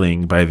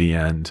feeling by the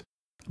end.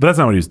 But that's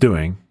not what he was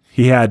doing.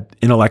 He had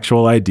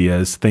intellectual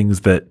ideas,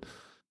 things that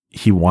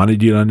he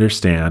wanted you to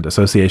understand,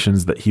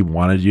 associations that he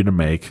wanted you to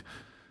make.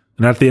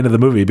 And at the end of the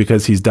movie,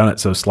 because he's done it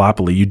so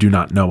sloppily, you do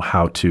not know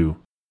how to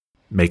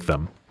make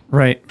them.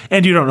 Right.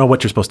 And you don't know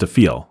what you're supposed to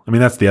feel. I mean,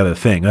 that's the other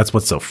thing. That's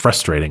what's so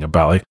frustrating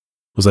about, like,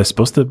 was I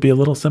supposed to be a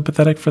little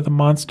sympathetic for the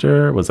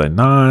monster? Was I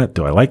not?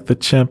 Do I like the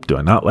chimp? Do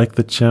I not like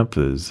the chimp?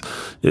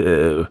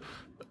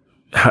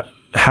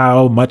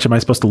 How much am I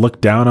supposed to look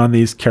down on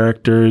these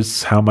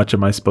characters? How much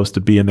am I supposed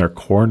to be in their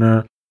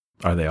corner?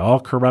 Are they all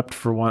corrupt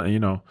for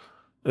one?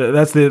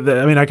 That's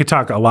I could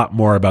talk a lot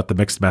more about the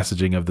mixed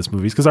messaging of this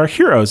movie because our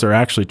heroes are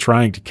actually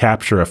trying to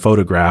capture a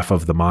photograph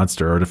of the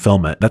monster or to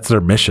film it. That's their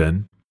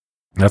mission.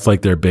 That's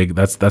like their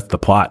that's the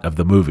plot of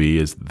the movie,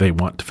 is they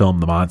want to film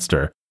the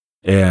monster.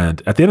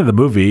 And at the end of the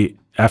movie,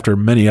 after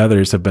many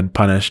others have been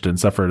punished and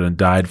suffered and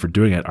died for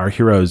doing it, our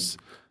heroes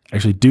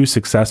actually do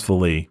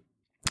successfully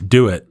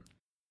do it.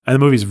 And the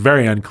movie's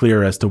very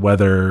unclear as to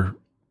whether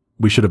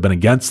we should have been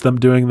against them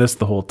doing this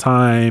the whole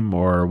time,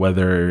 or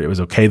whether it was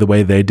okay the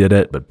way they did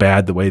it, but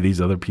bad the way these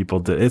other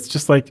people did. It's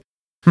just like,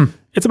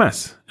 it's a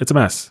mess. It's a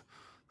mess.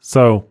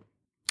 So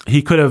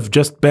he could have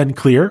just been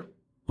clear,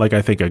 like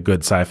I think a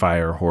good sci-fi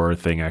or horror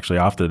thing actually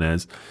often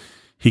is.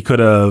 He could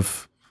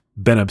have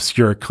been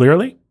obscure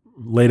clearly,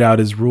 laid out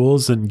his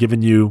rules and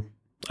given you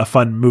a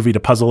fun movie to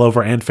puzzle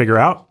over and figure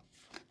out.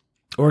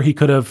 Or he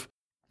could have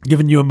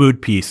given you a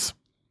mood piece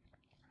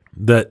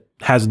that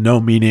has no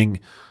meaning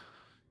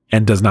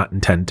and does not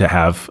intend to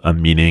have a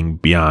meaning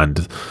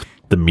beyond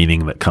the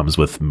meaning that comes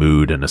with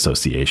mood and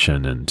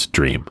association and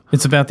dream.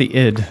 It's about the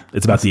id.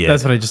 It's about the id.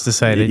 That's what I just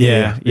decided.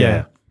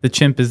 Yeah. The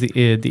chimp is the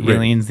id. The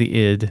alien's the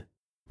id.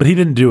 But he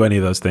didn't do any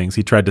of those things.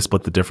 He tried to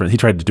split the difference. He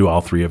tried to do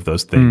all three of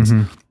those things.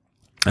 And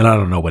I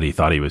don't know what he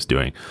thought he was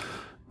doing.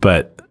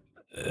 But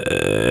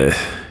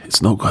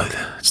it's no good.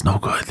 It's no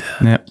good.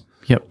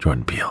 Yep.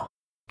 Jordan Peele.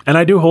 And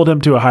I do hold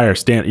him to a higher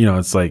standard.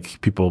 It's like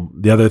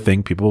the other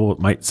thing people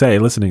might say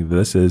listening to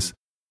this is,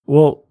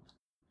 well,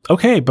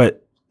 okay,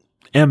 but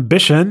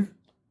ambition,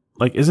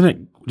 like, isn't it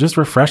just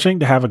refreshing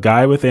to have a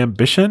guy with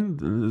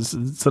ambition?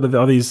 Sort of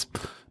all these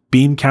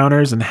bean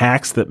counters and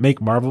hacks that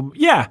make Marvel.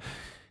 Yeah,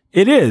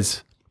 it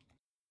is.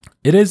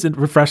 It is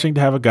refreshing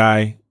to have a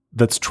guy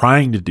that's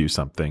trying to do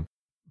something,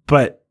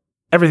 but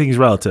everything's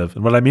relative.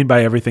 And what I mean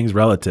by everything's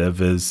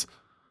relative is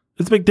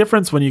it's a big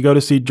difference when you go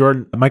to see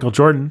Michael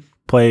Jordan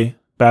play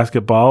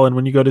basketball and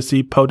when you go to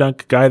see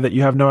podunk guy that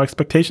you have no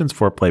expectations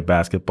for play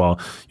basketball.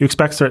 You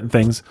expect certain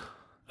things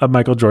of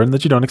Michael Jordan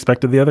that you don't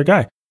expect of the other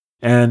guy.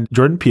 And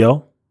Jordan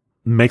Peele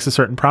makes a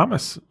certain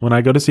promise. When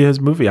I go to see his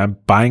movie, I'm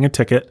buying a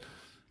ticket.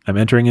 I'm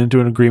entering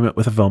into an agreement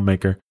with a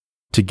filmmaker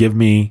to give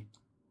me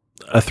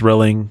a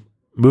thrilling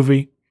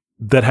movie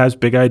that has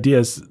big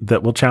ideas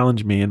that will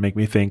challenge me and make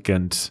me think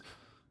and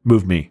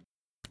move me.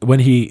 When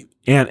he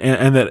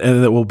and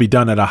that will be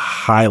done at a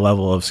high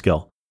level of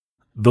skill.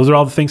 Those are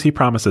all the things he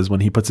promises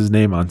when he puts his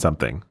name on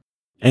something.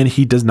 And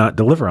he does not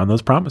deliver on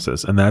those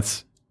promises. And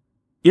that's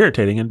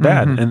irritating and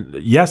bad. Mm-hmm.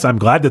 And yes, I'm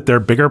glad that they're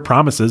bigger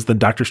promises than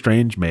Doctor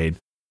Strange made.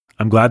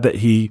 I'm glad that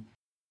he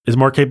is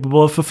more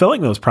capable of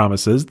fulfilling those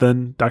promises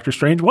than Doctor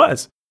Strange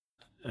was.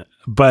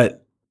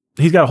 But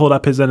he's got to hold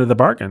up his end of the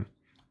bargain.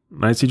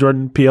 When I see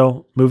Jordan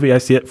Peele movie, I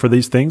see it for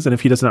these things. And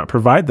if he does not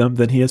provide them,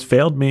 then he has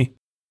failed me.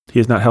 He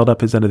has not held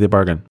up his end of the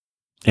bargain.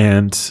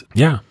 And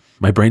yeah,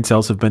 my brain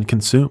cells have been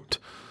consumed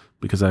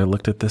because I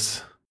looked at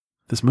this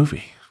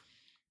movie.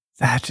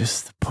 That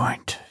is the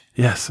point.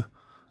 Yes.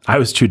 I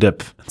was chewed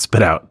up and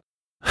spit out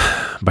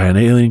by an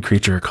alien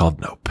creature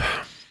called Nope.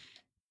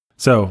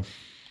 So,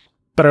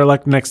 better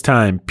luck next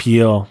time,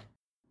 Peele.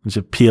 You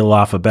should peel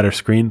off a better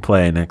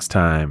screenplay next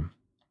time,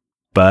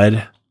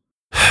 bud.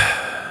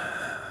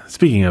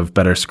 Speaking of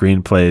better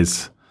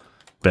screenplays,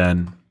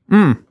 Ben,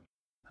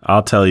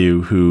 I'll tell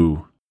you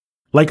who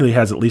likely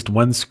has at least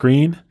one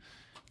screen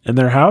in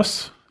their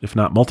house, if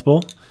not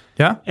multiple.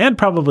 Yeah. And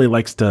probably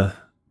likes to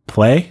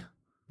play.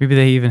 Maybe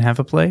they even have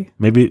a play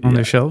on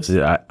their shelves.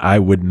 I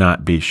would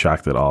not be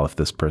shocked at all if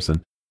this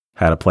person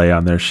had a play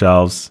on their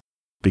shelves.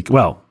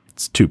 Well,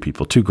 it's two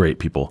great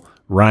people,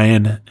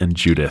 Ryan and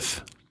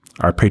Judith,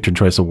 our Patron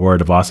Choice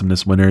Award of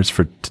Awesomeness winners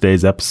for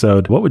today's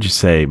episode. What would you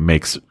say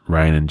makes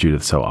Ryan and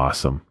Judith so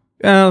awesome?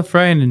 Well, if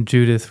Ryan and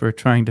Judith were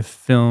trying to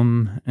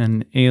film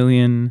an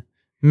alien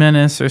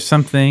menace or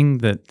something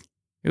that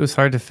it was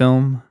hard to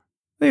film,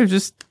 they would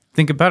just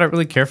think about it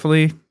really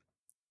carefully,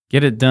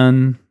 get it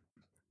done,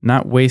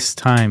 not waste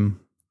time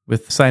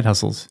with side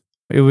hustles.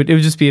 It would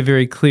just be a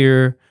very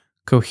clear,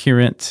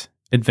 coherent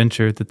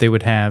adventure that they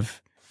would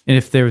have. And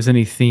if there was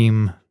any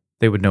theme,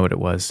 they would know what it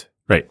was.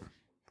 Right.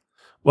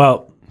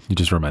 Well, you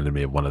just reminded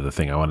me of one other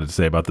thing I wanted to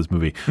say about this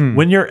movie.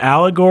 When your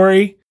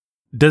allegory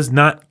does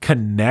not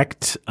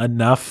connect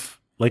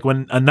enough, like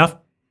when enough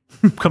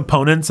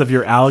components of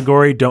your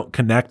allegory don't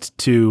connect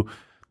to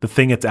the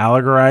thing it's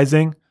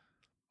allegorizing,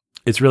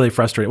 it's really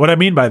frustrating. What I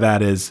mean by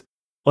that is,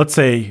 let's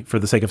say, for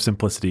the sake of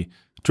simplicity,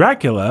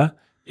 Dracula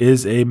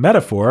is a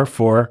metaphor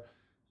for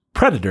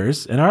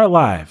predators in our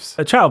lives,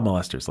 child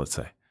molesters, let's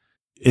say.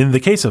 In the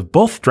case of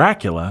both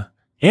Dracula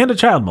and a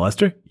child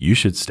molester, you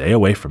should stay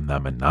away from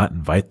them and not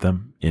invite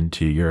them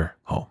into your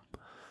home.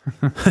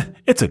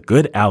 It's a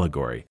good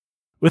allegory.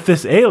 With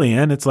this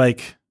alien, it's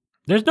like,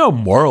 there's no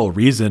moral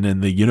reason in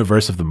the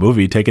universe of the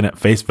movie taken at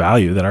face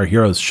value that our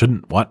heroes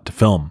shouldn't want to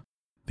film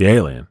the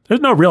alien.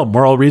 There's no real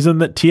moral reason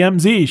that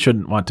TMZ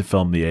shouldn't want to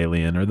film the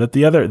alien, or that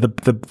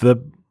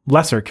the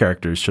lesser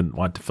characters shouldn't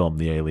want to film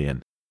the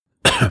alien.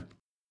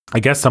 I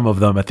guess some of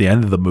them at the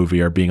end of the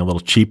movie are being a little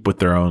cheap with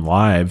their own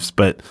lives,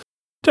 but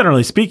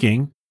generally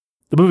speaking,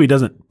 the movie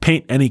doesn't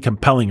paint any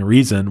compelling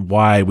reason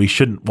why we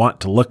shouldn't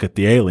want to look at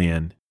the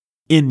alien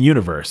in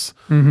universe.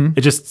 Mm-hmm.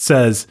 It just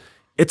says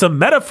it's a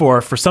metaphor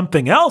for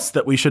something else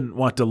that we shouldn't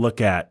want to look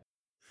at.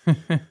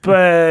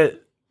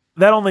 But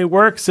that only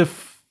works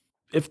if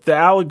the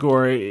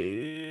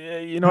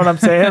allegory, you know what I'm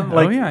saying?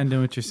 Like, oh yeah, I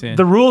know what you're saying.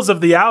 The rules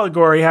of the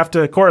allegory have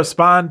to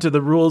correspond to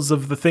the rules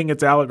of the thing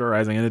it's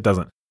allegorizing, and it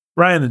doesn't.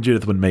 Ryan and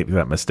Judith wouldn't make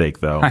that mistake,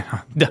 though.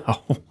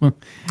 No.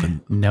 They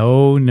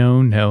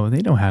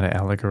know how to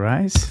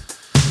allegorize.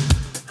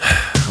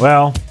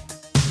 Well,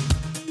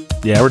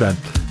 yeah, we're done.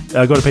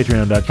 Go to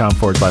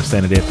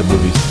patreon.com/Sanity at the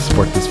movies to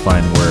support this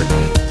fine work.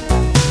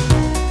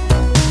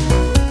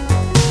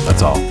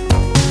 That's all.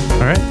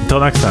 All right. Until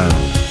next time.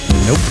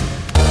 Nope.